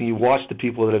Olympics and you watch the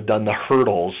people that have done the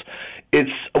hurdles,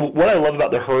 what I love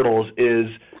about the hurdles is,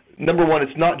 number one,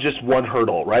 it's not just one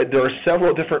hurdle, right? There are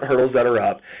several different hurdles that are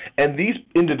up, and these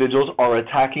individuals are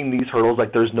attacking these hurdles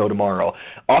like there's no tomorrow.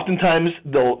 Oftentimes,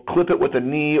 they'll clip it with a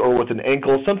knee or with an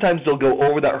ankle. Sometimes they'll go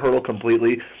over that hurdle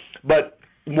completely, but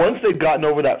once they've gotten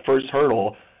over that first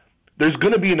hurdle, there's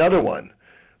going to be another one.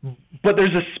 But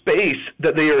there's a space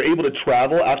that they are able to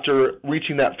travel after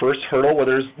reaching that first hurdle where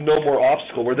there's no more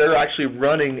obstacle, where they're actually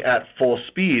running at full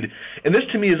speed. And this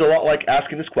to me is a lot like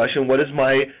asking this question, what is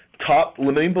my top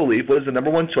limiting belief? What is the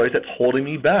number one choice that's holding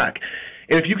me back?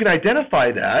 And if you can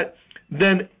identify that,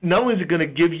 then not only is it going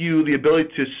to give you the ability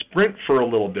to sprint for a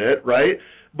little bit, right?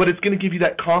 But it's going to give you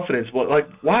that confidence. Well, like,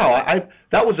 wow,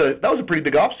 that was a pretty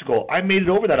big obstacle. I made it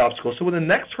over that obstacle. So when the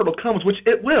next hurdle comes, which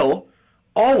it will,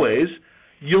 always,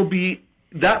 you'll be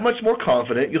that much more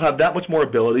confident. You'll have that much more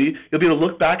ability. You'll be able to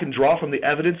look back and draw from the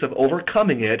evidence of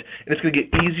overcoming it, and it's going to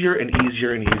get easier and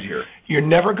easier and easier. You're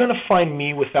never going to find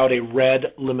me without a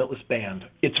red Limitless band.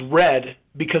 It's red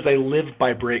because I live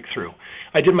by breakthrough.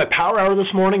 I did my power hour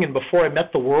this morning, and before I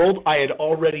met the world, I had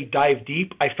already dived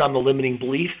deep. I found the limiting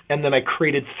belief, and then I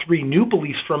created 3 new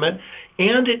beliefs from it,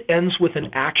 and it ends with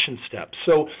an action step.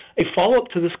 So a follow-up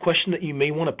to this question that you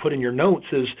may want to put in your notes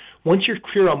is, once you're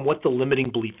clear on what the limiting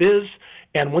belief is,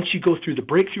 and once you go through the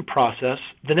breakthrough process,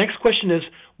 the next question is,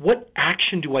 what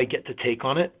action do I get to take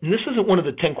on it? And this isn't one of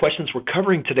the 10 questions we're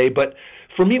covering today, but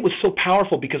for me it was so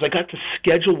powerful because I got to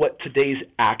schedule what today's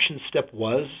action step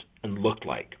was and looked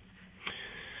like.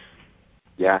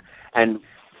 Yeah, and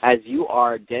as you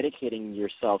are dedicating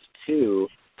yourself to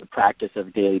the practice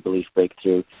of daily belief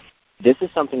breakthrough, this is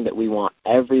something that we want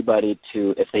everybody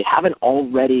to, if they haven't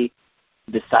already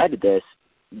decided this,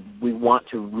 we want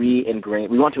to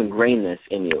ingrain this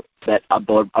in you, that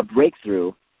a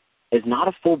breakthrough is not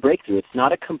a full breakthrough. It's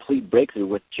not a complete breakthrough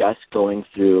with just going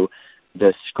through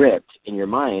the script in your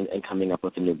mind and coming up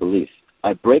with a new belief.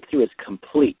 A breakthrough is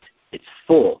complete. It's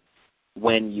full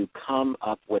when you come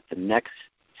up with the next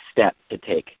step to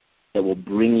take that will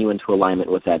bring you into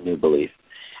alignment with that new belief.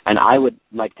 And I would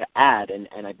like to add, and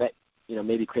I bet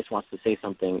maybe Chris wants to say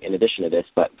something in addition to this,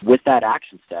 but with that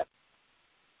action step,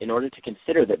 in order to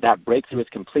consider that breakthrough is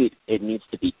complete, it needs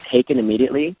to be taken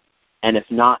immediately, and if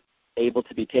not able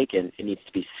to be taken, it needs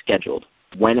to be scheduled.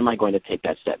 When am I going to take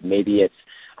that step? Maybe it's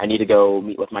I need to go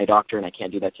meet with my doctor and I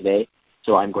can't do that today,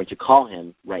 so I'm going to call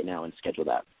him right now and schedule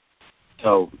that.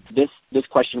 So this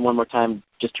question one more time,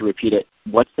 just to repeat it,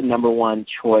 what's the number one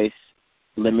choice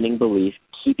limiting belief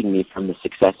keeping me from the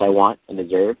success I want and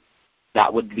deserve?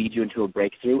 That would lead you into a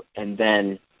breakthrough, and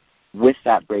then with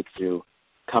that breakthrough,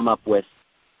 come up with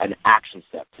an action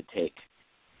step to take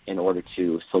in order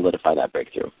to solidify that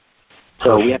breakthrough.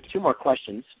 So we have 2 more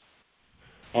questions,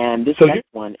 and this next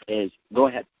one is, go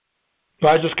ahead.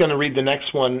 I was just going to read the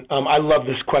next one. I love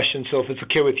this question, so if it's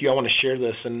okay with you, I want to share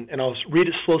this, and I'll read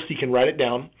it slow so you can write it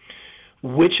down.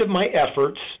 Which of my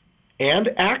efforts and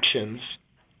actions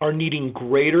are needing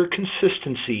greater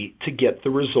consistency to get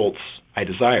the results I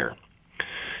desire?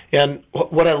 And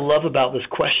what I love about this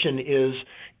question is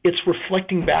it's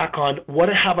reflecting back on what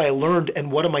have I learned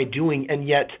and what am I doing, and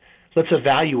yet let's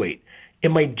evaluate.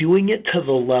 Am I doing it to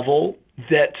the level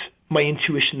that my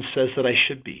intuition says that I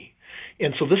should be?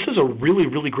 And so this is a really,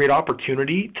 really great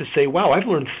opportunity to say, wow, I've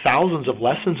learned thousands of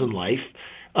lessons in life.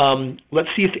 Let's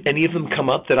see if any of them come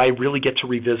up that I really get to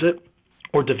revisit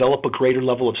or develop a greater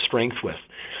level of strength with.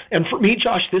 And for me,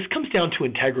 Josh, this comes down to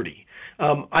integrity.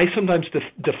 I sometimes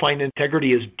define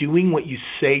integrity as doing what you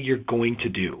say you're going to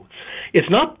do.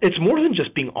 It's more than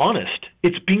just being honest.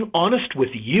 It's being honest with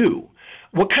you.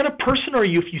 What kind of person are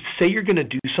you if you say you're going to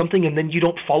do something and then you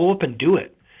don't follow up and do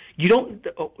it?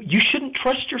 You shouldn't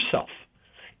trust yourself.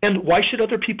 And why should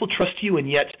other people trust you? And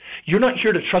yet you're not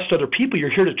here to trust other people. You're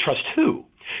here to trust who?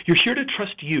 You're here to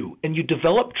trust you. And you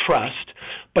develop trust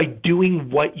by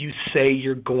doing what you say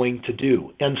you're going to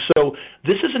do. And so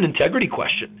this is an integrity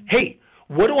question. Hey,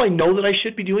 what do I know that I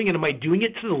should be doing, and am I doing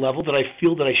it to the level that I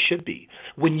feel that I should be?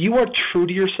 When you are true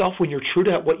to yourself, when you're true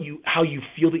to how you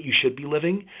feel that you should be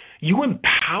living, you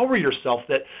empower yourself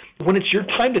that when it's your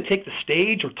time to take the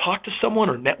stage or talk to someone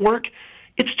or network,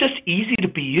 it's just easy to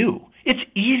be you. It's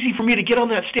easy for me to get on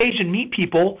that stage and meet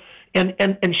people and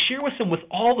share with them with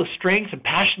all the strength and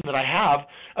passion that I have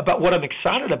about what I'm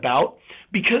excited about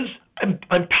because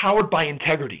I'm powered by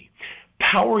integrity.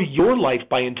 Power your life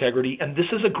by integrity, and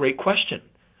this is a great question.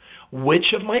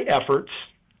 Which of my efforts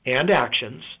and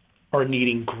actions are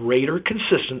needing greater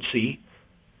consistency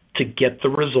to get the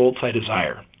results I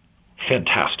desire?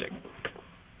 Fantastic.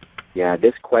 Yeah,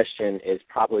 this question is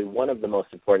probably one of the most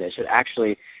important. It should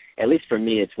actually, at least for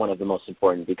me, it's one of the most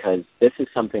important because this is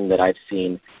something that I've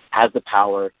seen has the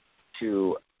power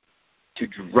to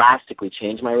drastically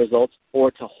change my results or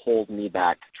to hold me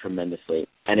back tremendously.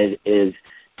 And it is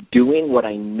doing what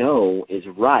I know is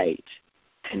right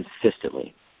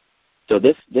consistently. So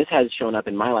this has shown up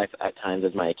in my life at times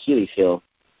as my Achilles heel.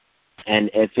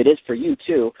 And if it is for you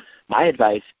too, my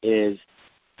advice is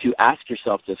to ask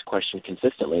yourself this question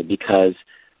consistently because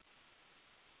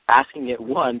asking it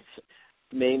once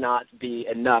may not be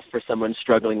enough for someone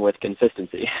struggling with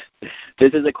consistency.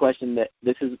 This is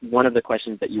one of the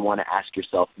questions that you want to ask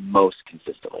yourself most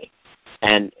consistently.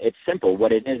 And it's simple.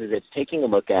 What it is it's taking a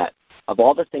look at, of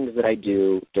all the things that I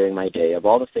do during my day, of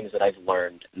all the things that I've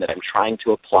learned and that I'm trying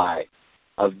to apply,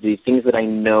 of the things that I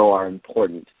know are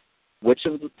important, which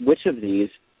of these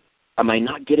am I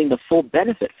not getting the full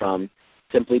benefit from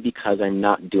simply because I'm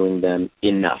not doing them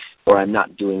enough, or I'm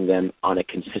not doing them on a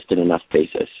consistent enough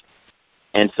basis.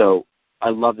 And so I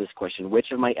love this question.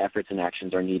 Which of my efforts and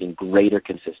actions are needing greater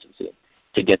consistency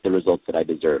to get the results that I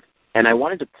deserve? And I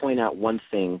wanted to point out one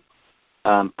thing.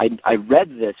 I read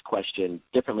this question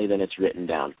differently than it's written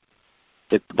down.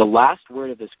 The last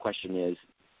word of this question is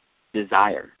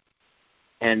desire.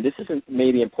 And this is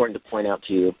maybe important to point out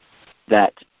to you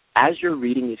that as you're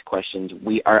reading these questions,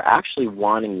 we are actually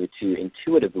wanting you to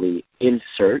intuitively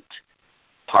insert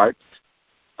parts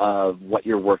of what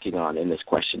you're working on in this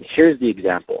question. Here's the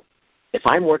example. If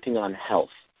I'm working on health,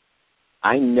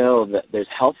 I know that there's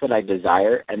health that I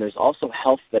desire, and there's also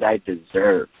health that I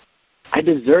deserve. I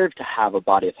deserve to have a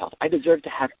body of health. I deserve to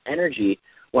have energy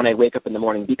when I wake up in the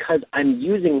morning because I'm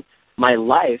using my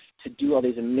life to do all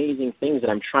these amazing things that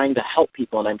I'm trying to help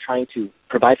people and I'm trying to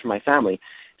provide for my family.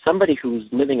 Somebody who's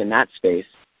living in that space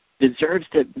deserves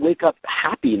to wake up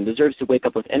happy and deserves to wake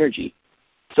up with energy.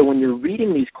 So when you're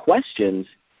reading these questions,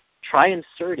 try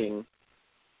inserting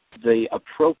the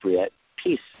appropriate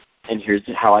piece. And here's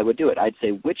how I would do it. I'd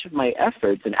say, which of my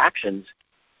efforts and actions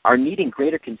are needing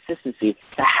greater consistency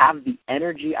to have the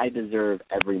energy I deserve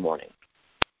every morning?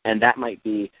 And that might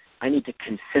be, I need to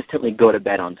consistently go to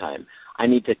bed on time. I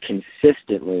need to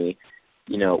consistently,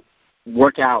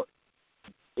 work out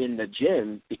in the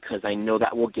gym because I know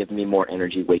that will give me more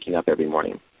energy waking up every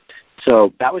morning.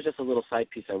 So that was just a little side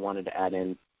piece I wanted to add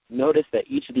in. Notice that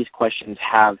each of these questions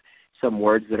have some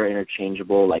words that are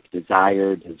interchangeable, like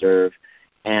desire, deserve.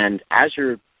 And as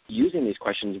you're using these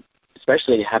questions,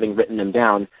 especially having written them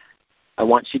down, I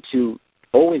want you to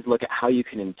always look at how you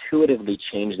can intuitively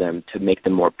change them to make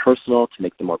them more personal, to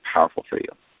make them more powerful for you.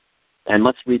 And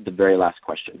let's read the very last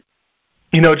question.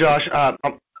 Josh,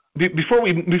 before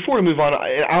we move on,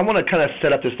 I want to kind of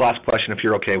set up this last question, if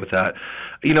you're okay with that.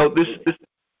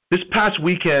 This past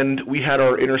weekend, we had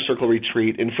our Inner Circle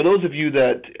retreat, and for those of you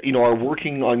that are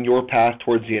working on your path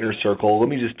towards the Inner Circle, let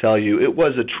me just tell you, it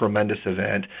was a tremendous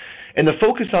event. And the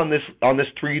focus on this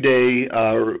 3-day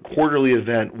quarterly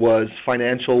event was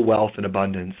financial wealth and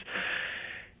abundance.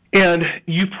 And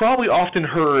you probably often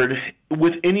heard,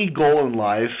 with any goal in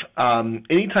life,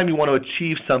 anytime you want to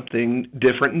achieve something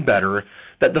different and better,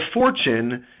 that the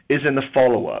fortune is in the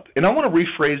follow-up. And I want to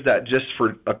rephrase that just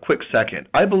for a quick second.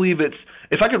 I believe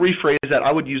if I could rephrase that,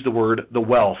 I would use the word, the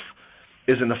wealth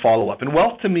is in the follow-up. And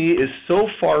wealth to me is so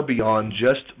far beyond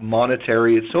just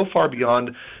monetary. It's so far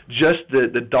beyond just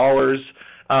the dollars.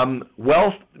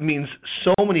 Wealth means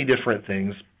so many different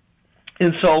things.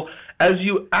 And so as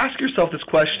you ask yourself this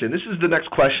question, this is the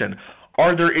next question.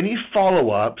 Are there any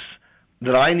follow-ups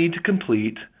that I need to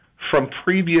complete from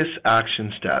previous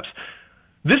action steps?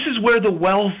 This is where the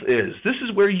wealth is. This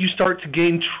is where you start to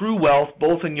gain true wealth,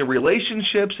 both in your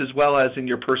relationships as well as in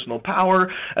your personal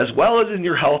power, as well as in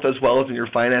your health, as well as in your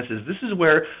finances. This is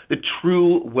where the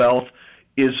true wealth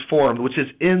is formed, which is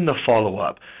in the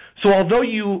follow-up. So although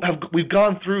we've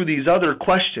gone through these other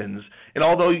questions, and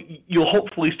although you'll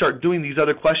hopefully start doing these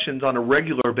other questions on a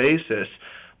regular basis,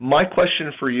 my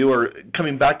question for you, or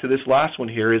coming back to this last one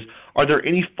here, is, are there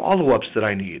any follow-ups that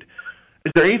I need?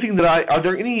 Is there anything are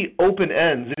there any open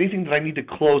ends, anything that I need to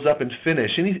close up and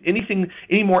finish,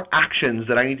 any more actions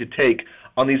that I need to take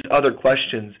on these other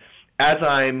questions as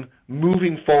I'm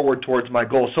moving forward towards my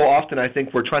goal? So often I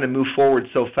think we're trying to move forward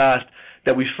so fast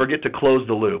that we forget to close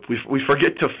the loop. We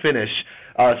forget to finish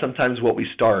sometimes what we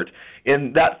start.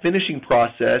 And that finishing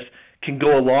process can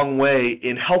go a long way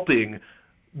in helping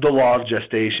the law of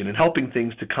gestation and helping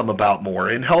things to come about more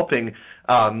and helping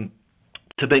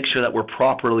to make sure that we're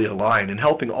properly aligned and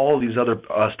helping all of these other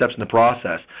steps in the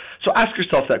process. So ask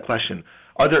yourself that question.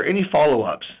 Are there any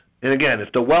follow-ups? And again,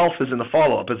 if the wealth is in the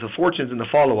follow-up, if the fortune's in the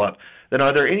follow-up, then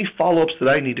are there any follow-ups that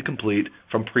I need to complete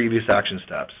from previous action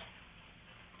steps?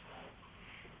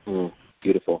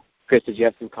 Beautiful. Chris, did you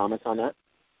have some comments on that?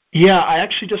 Yeah, I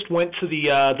actually just went to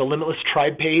the Limitless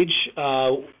Tribe page,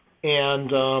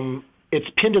 and it's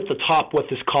pinned at the top what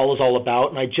this call is all about,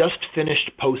 and I just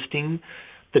finished posting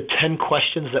the 10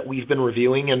 questions that we've been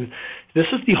reviewing, and this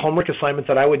is the homework assignment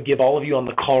that I would give all of you on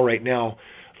the call right now.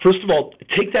 First of all,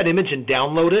 take that image and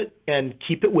download it and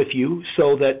keep it with you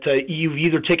so that you've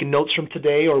either taken notes from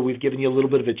today or we've given you a little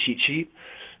bit of a cheat sheet.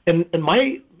 And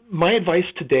my advice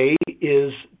today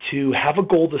is to have a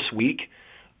goal this week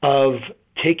of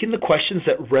taking the questions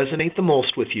that resonate the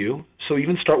most with you. So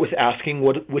even start with asking,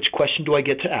 which question do I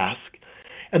get to ask?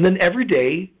 And then every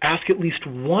day, ask at least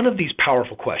one of these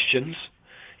powerful questions,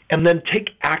 and then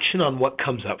take action on what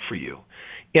comes up for you.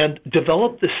 And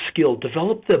develop the skill,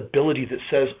 develop the ability that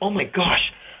says, oh my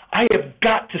gosh, I have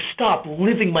got to stop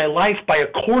living my life by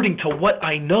according to what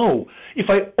I know. If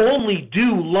I only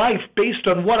do life based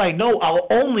on what I know, I'll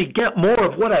only get more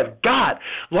of what I've got.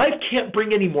 Life can't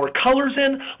bring any more colors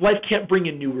in. Life can't bring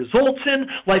in new results in.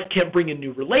 Life can't bring in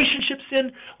new relationships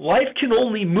in. Life can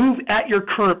only move at your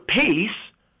current pace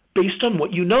based on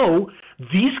what you know.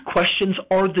 These questions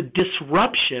are the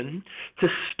disruption to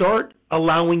start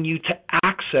allowing you to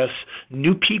access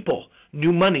new people,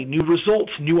 new money, new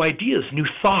results, new ideas, new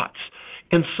thoughts.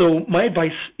 And so my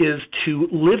advice is to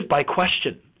live by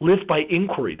question, live by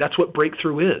inquiry. That's what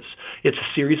breakthrough is. It's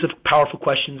a series of powerful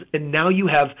questions, and now you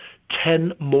have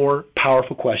 10 more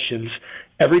powerful questions.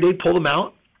 Every day, pull them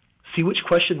out, see which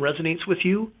question resonates with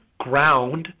you,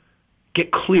 ground,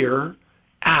 get clear,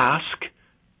 ask,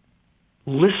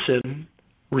 listen,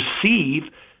 receive,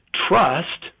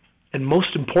 trust, and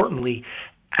most importantly,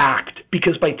 act.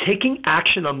 Because by taking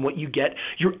action on what you get,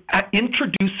 you're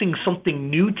introducing something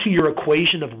new to your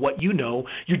equation of what you know.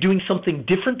 You're doing something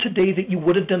different today that you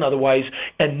would have done otherwise,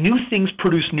 and new things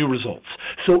produce new results.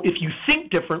 So if you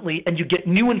think differently and you get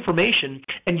new information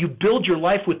and you build your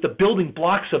life with the building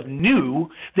blocks of new,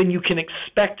 then you can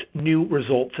expect new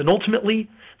results. And ultimately,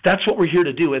 that's what we're here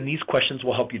to do, and these questions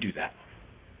will help you do that.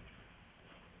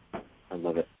 I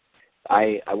love it.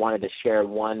 I wanted to share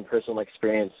one personal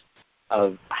experience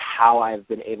of how I've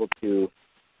been able to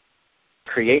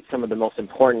create some of the most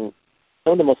important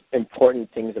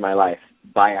things in my life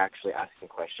by actually asking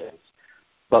questions.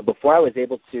 But before I was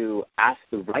able to ask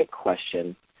the right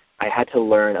question, I had to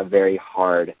learn a very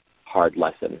hard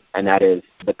lesson, and that is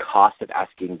the cost of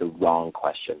asking the wrong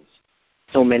questions.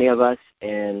 So many of us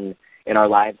in our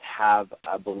lives have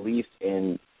a belief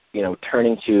in,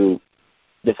 turning to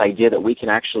this idea that we can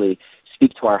actually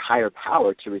speak to our higher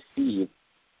power to receive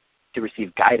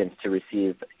guidance, to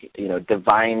receive,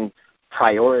 divine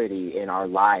priority in our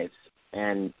lives.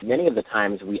 And many of the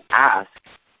times we ask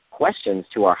questions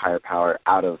to our higher power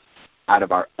out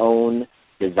of our own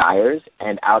desires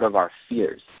and out of our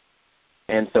fears.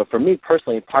 And so for me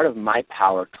personally, part of my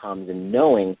power comes in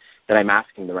knowing that I'm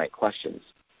asking the right questions.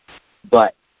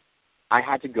 But I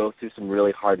had to go through some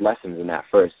really hard lessons in that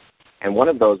first. And one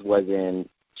of those was in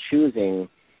choosing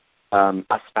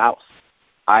a spouse.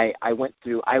 I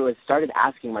started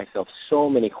asking myself so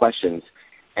many questions,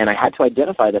 and I had to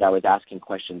identify that I was asking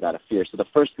questions out of fear. So the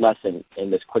first lesson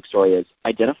in this quick story is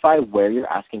identify where you're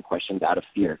asking questions out of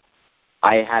fear.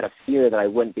 I had a fear that I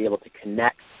wouldn't be able to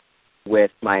connect with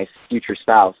my future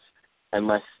spouse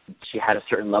unless she had a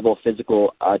certain level of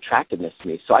physical attractiveness to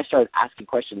me. So I started asking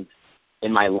questions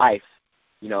in my life,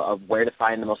 of where to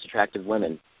find the most attractive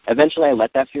women. Eventually, I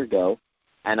let that fear go,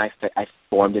 and I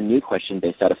formed a new question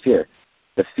based out of fear.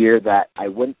 The fear that I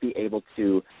wouldn't be able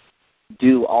to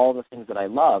do all the things that I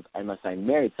love unless I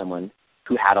married someone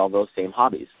who had all those same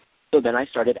hobbies. So then I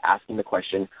started asking the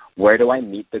question, where do I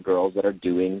meet the girls that are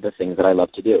doing the things that I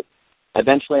love to do?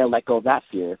 Eventually, I let go of that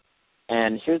fear,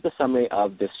 and here's the summary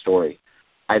of this story.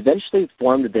 I eventually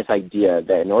formed this idea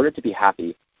that in order to be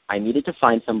happy, I needed to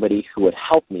find somebody who would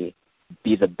help me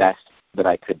be the best that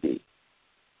I could be.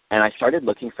 And I started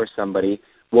looking for somebody.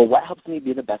 Well, what helps me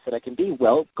be the best that I can be?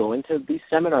 Well, going to these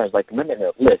seminars like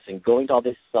Limitless and going to all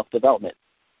this self-development.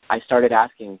 I started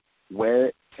asking,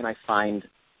 where can I find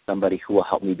somebody who will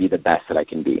help me be the best that I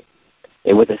can be?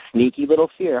 It was a sneaky little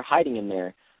fear hiding in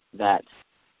there that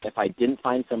if I didn't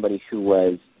find somebody who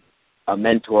was a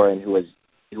mentor and who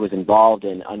was involved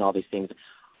in all these things,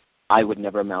 I would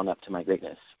never mount up to my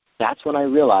greatness. That's when I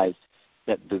realized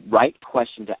that the right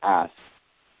question to ask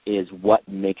is what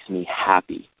makes me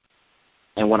happy.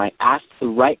 And when I asked the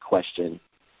right question,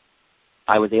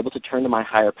 I was able to turn to my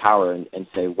higher power and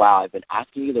say, wow, I've been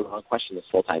asking you the wrong question this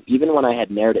whole time. Even when I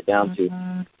had narrowed it down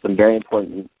to some very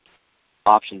important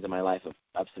options in my life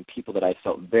of some people that I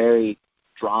felt very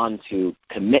drawn to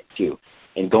commit to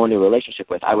and go into a relationship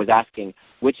with, I was asking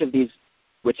which of these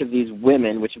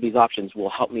women, which of these options will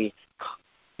help me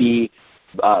be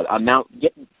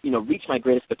reach my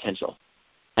greatest potential.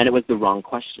 And it was the wrong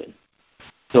question.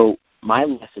 So my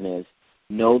lesson is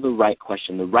know the right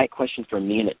question for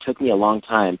me, and it took me a long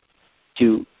time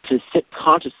to sit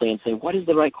consciously and say, what is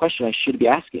the right question I should be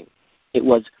asking? It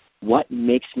was, what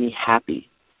makes me happy?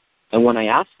 And when I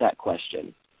asked that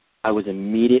question, I was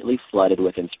immediately flooded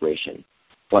with inspiration.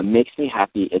 What makes me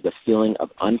happy is a feeling of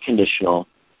unconditional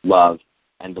love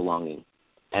and belonging.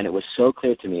 And it was so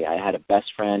clear to me. I had a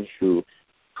best friend who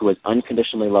was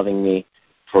unconditionally loving me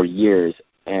for years,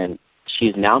 and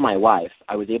she's now my wife.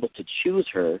 I was able to choose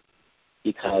her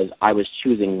because I was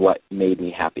choosing what made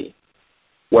me happy.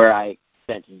 Where I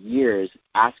spent years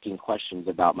asking questions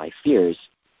about my fears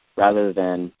rather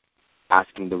than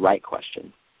asking the right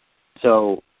question.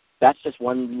 So that's just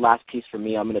one last piece for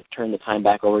me. I'm going to turn the time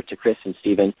back over to Chris and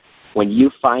Stephen. When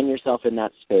you find yourself in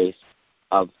that space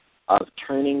of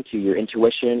turning to your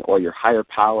intuition or your higher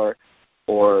power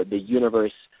or the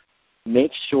universe,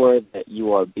 make sure that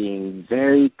you are being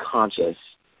very conscious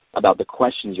about the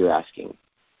questions you're asking.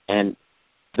 And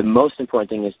the most important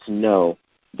thing is to know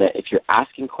that if you're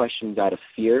asking questions out of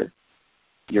fear,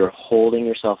 you're holding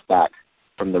yourself back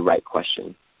from the right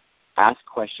question. Ask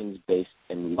questions based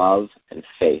in love and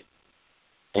faith.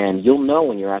 And you'll know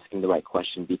when you're asking the right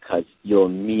question because you'll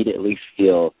immediately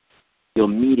feel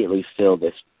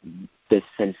this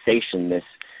sensation,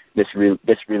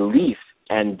 this relief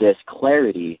and this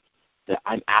clarity that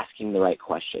I'm asking the right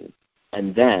question.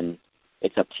 And then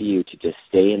it's up to you to just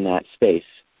stay in that space,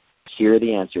 hear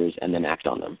the answers, and then act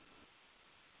on them.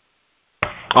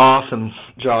 Awesome,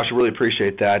 Josh. I really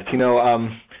appreciate that.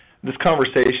 This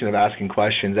conversation of asking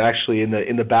questions, actually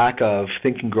in the back of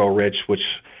Think and Grow Rich, which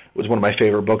was one of my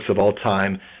favorite books of all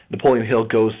time, Napoleon Hill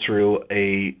goes through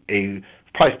a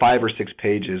probably 5 or 6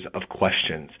 pages of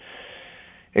questions.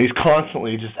 And he's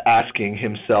constantly just asking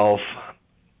himself,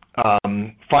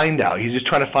 find out. He's just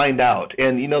trying to find out.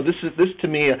 And, this to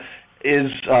me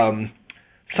is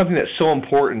something that's so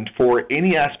important for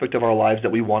any aspect of our lives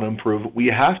that we want to improve. We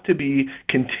have to be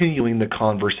continuing the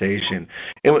conversation.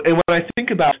 And when I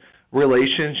think about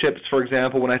relationships, for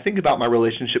example, when I think about my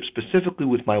relationship specifically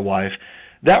with my wife,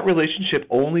 that relationship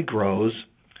only grows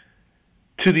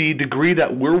to the degree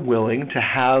that we're willing to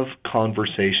have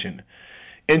conversation.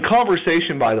 And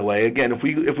conversation, by the way, again, if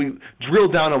we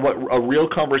drill down on what a real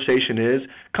conversation is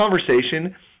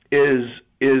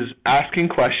asking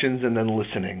questions and then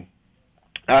listening.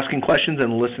 Asking questions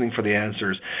and listening for the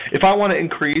answers. If I want to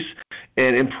increase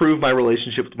and improve my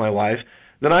relationship with my wife,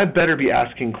 then I better be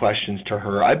asking questions to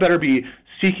her. I better be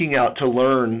seeking out to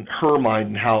learn her mind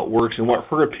and how it works and what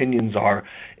her opinions are,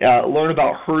 learn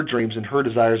about her dreams and her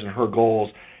desires and her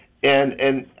goals,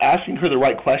 and asking her the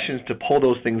right questions to pull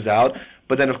those things out,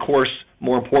 but then, of course,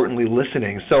 more importantly,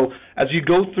 listening. So as you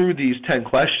go through these 10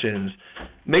 questions,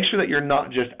 make sure that you're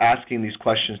not just asking these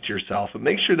questions to yourself, but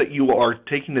make sure that you are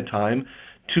taking the time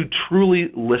to truly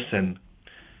listen.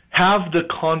 Have the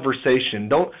conversation.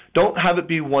 Don't have it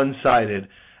be one-sided.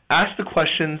 Ask the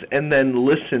questions and then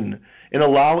listen and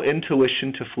allow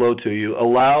intuition to flow to you.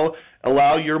 Allow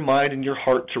your mind and your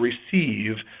heart to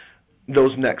receive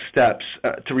those next steps,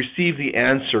 to receive the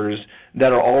answers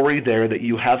that are already there that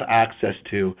you have access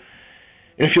to.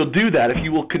 And if you'll do that, if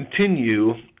you will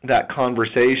continue that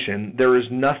conversation, there is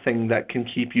nothing that can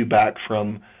keep you back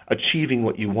from achieving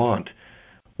what you want.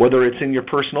 Whether it's in your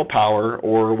personal power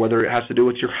or whether it has to do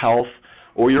with your health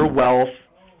or your wealth,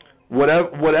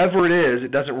 whatever it is,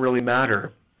 it doesn't really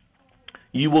matter.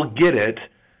 You will get it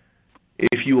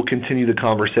if you will continue the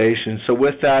conversation. So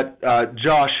with that,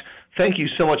 Josh, thank you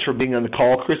so much for being on the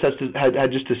call. Chris had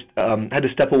to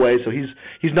step away, so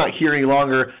he's not here any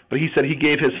longer, but he said he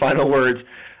gave his final words.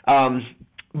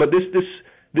 But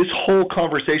this whole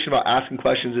conversation about asking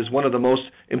questions is one of the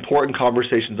most important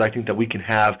conversations I think that we can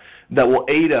have that will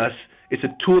aid us. It's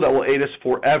a tool that will aid us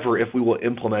forever if we will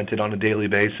implement it on a daily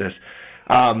basis.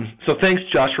 So thanks,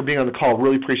 Josh, for being on the call.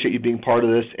 Really appreciate you being part of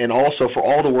this and also for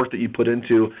all the work that you put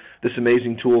into this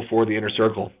amazing tool for the Inner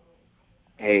Circle.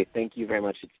 Hey, thank you very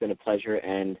much. It's been a pleasure.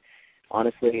 And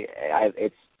honestly,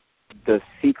 it's the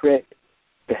secret.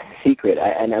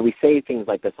 And we say things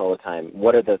like this all the time.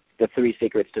 What are the 3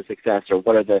 secrets to success, or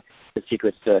what are the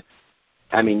secrets to,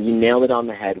 you nailed it on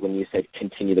the head when you said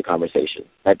continue the conversation.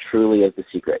 That truly is the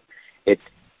secret.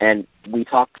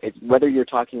 Whether you're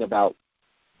talking about,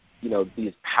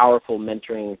 these powerful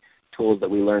mentoring tools that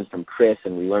we learned from Chris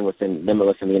and we learned within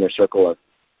Limitless and the Inner Circle of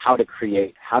how to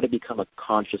create, how to become a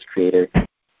conscious creator,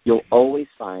 you'll always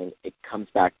find it comes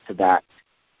back to that,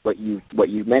 what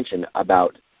you mentioned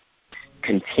about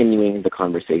continuing the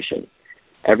conversation.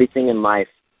 Everything in life,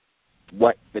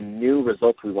 what the new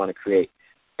results we want to create,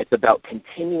 it's about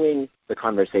continuing the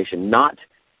conversation, not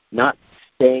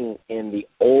staying in the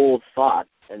old thoughts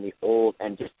and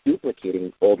just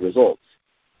duplicating old results.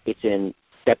 It's in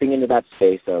stepping into that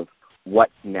space of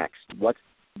what's next, what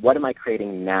am I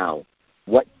creating now,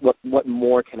 what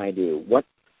more can I do, what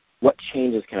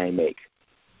changes can I make,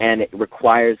 and it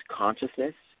requires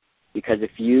consciousness, because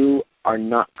if you are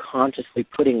not consciously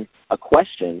putting a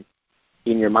question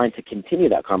in your mind to continue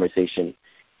that conversation,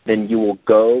 then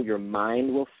your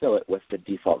mind will fill it with the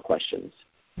default questions.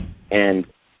 And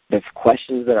the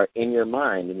questions that are in your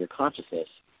mind, in your consciousness,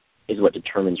 is what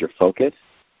determines your focus,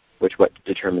 what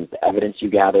determines the evidence you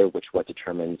gather, what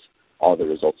determines all the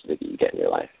results that you get in your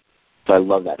life. So I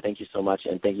love that. Thank you so much,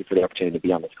 and thank you for the opportunity to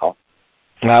be on this call.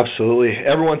 Absolutely.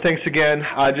 Everyone, thanks again.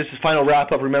 Just a final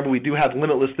wrap-up. Remember, we do have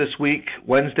Limitless this week,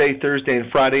 Wednesday, Thursday,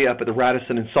 and Friday up at the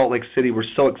Radisson in Salt Lake City. We're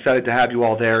so excited to have you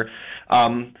all there.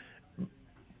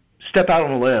 Step out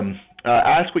on a limb.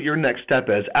 Ask what your next step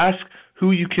is. Ask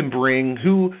who you can bring,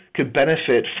 who could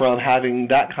benefit from having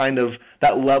that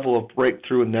level of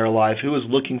breakthrough in their life, who is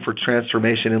looking for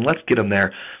transformation, and let's get them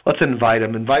there. Let's invite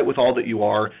them. Invite with all that you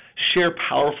are. Share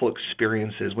powerful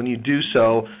experiences. When you do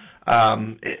so,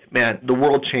 man, the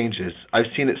world changes. I've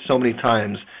seen it so many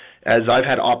times as I've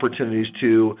had opportunities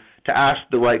to ask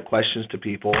the right questions to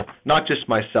people, not just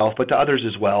myself, but to others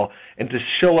as well, and to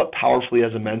show up powerfully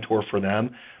as a mentor for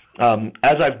them.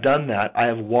 As I've done that, I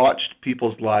have watched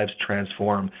people's lives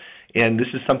transform, and this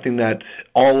is something that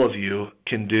all of you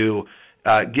can do.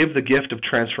 Give the gift of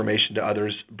transformation to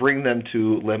others, bring them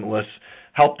to Limitless,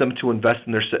 help them to invest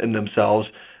in themselves.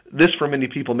 This, for many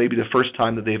people, may be the first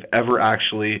time that they've ever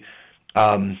actually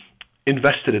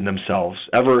invested in themselves,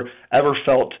 ever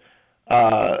felt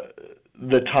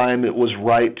the time it was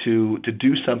right to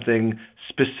do something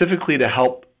specifically to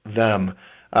help them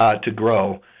to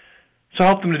grow. So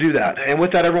help them to do that. And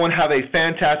with that, everyone, have a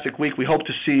fantastic week. We hope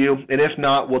to see you. And if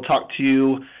not, we'll talk to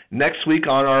you next week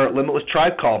on our Limitless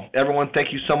Tribe Call. Everyone,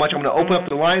 thank you so much. I'm going to open up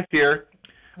the lines here.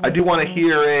 I do want to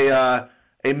hear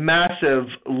a massive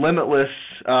Limitless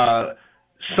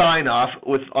sign-off.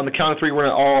 On the count of three, we're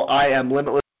going to all I am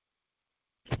Limitless.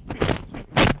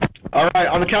 All right,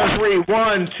 on the count of three.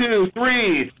 1, 2,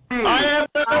 3. I am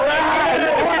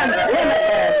Limitless.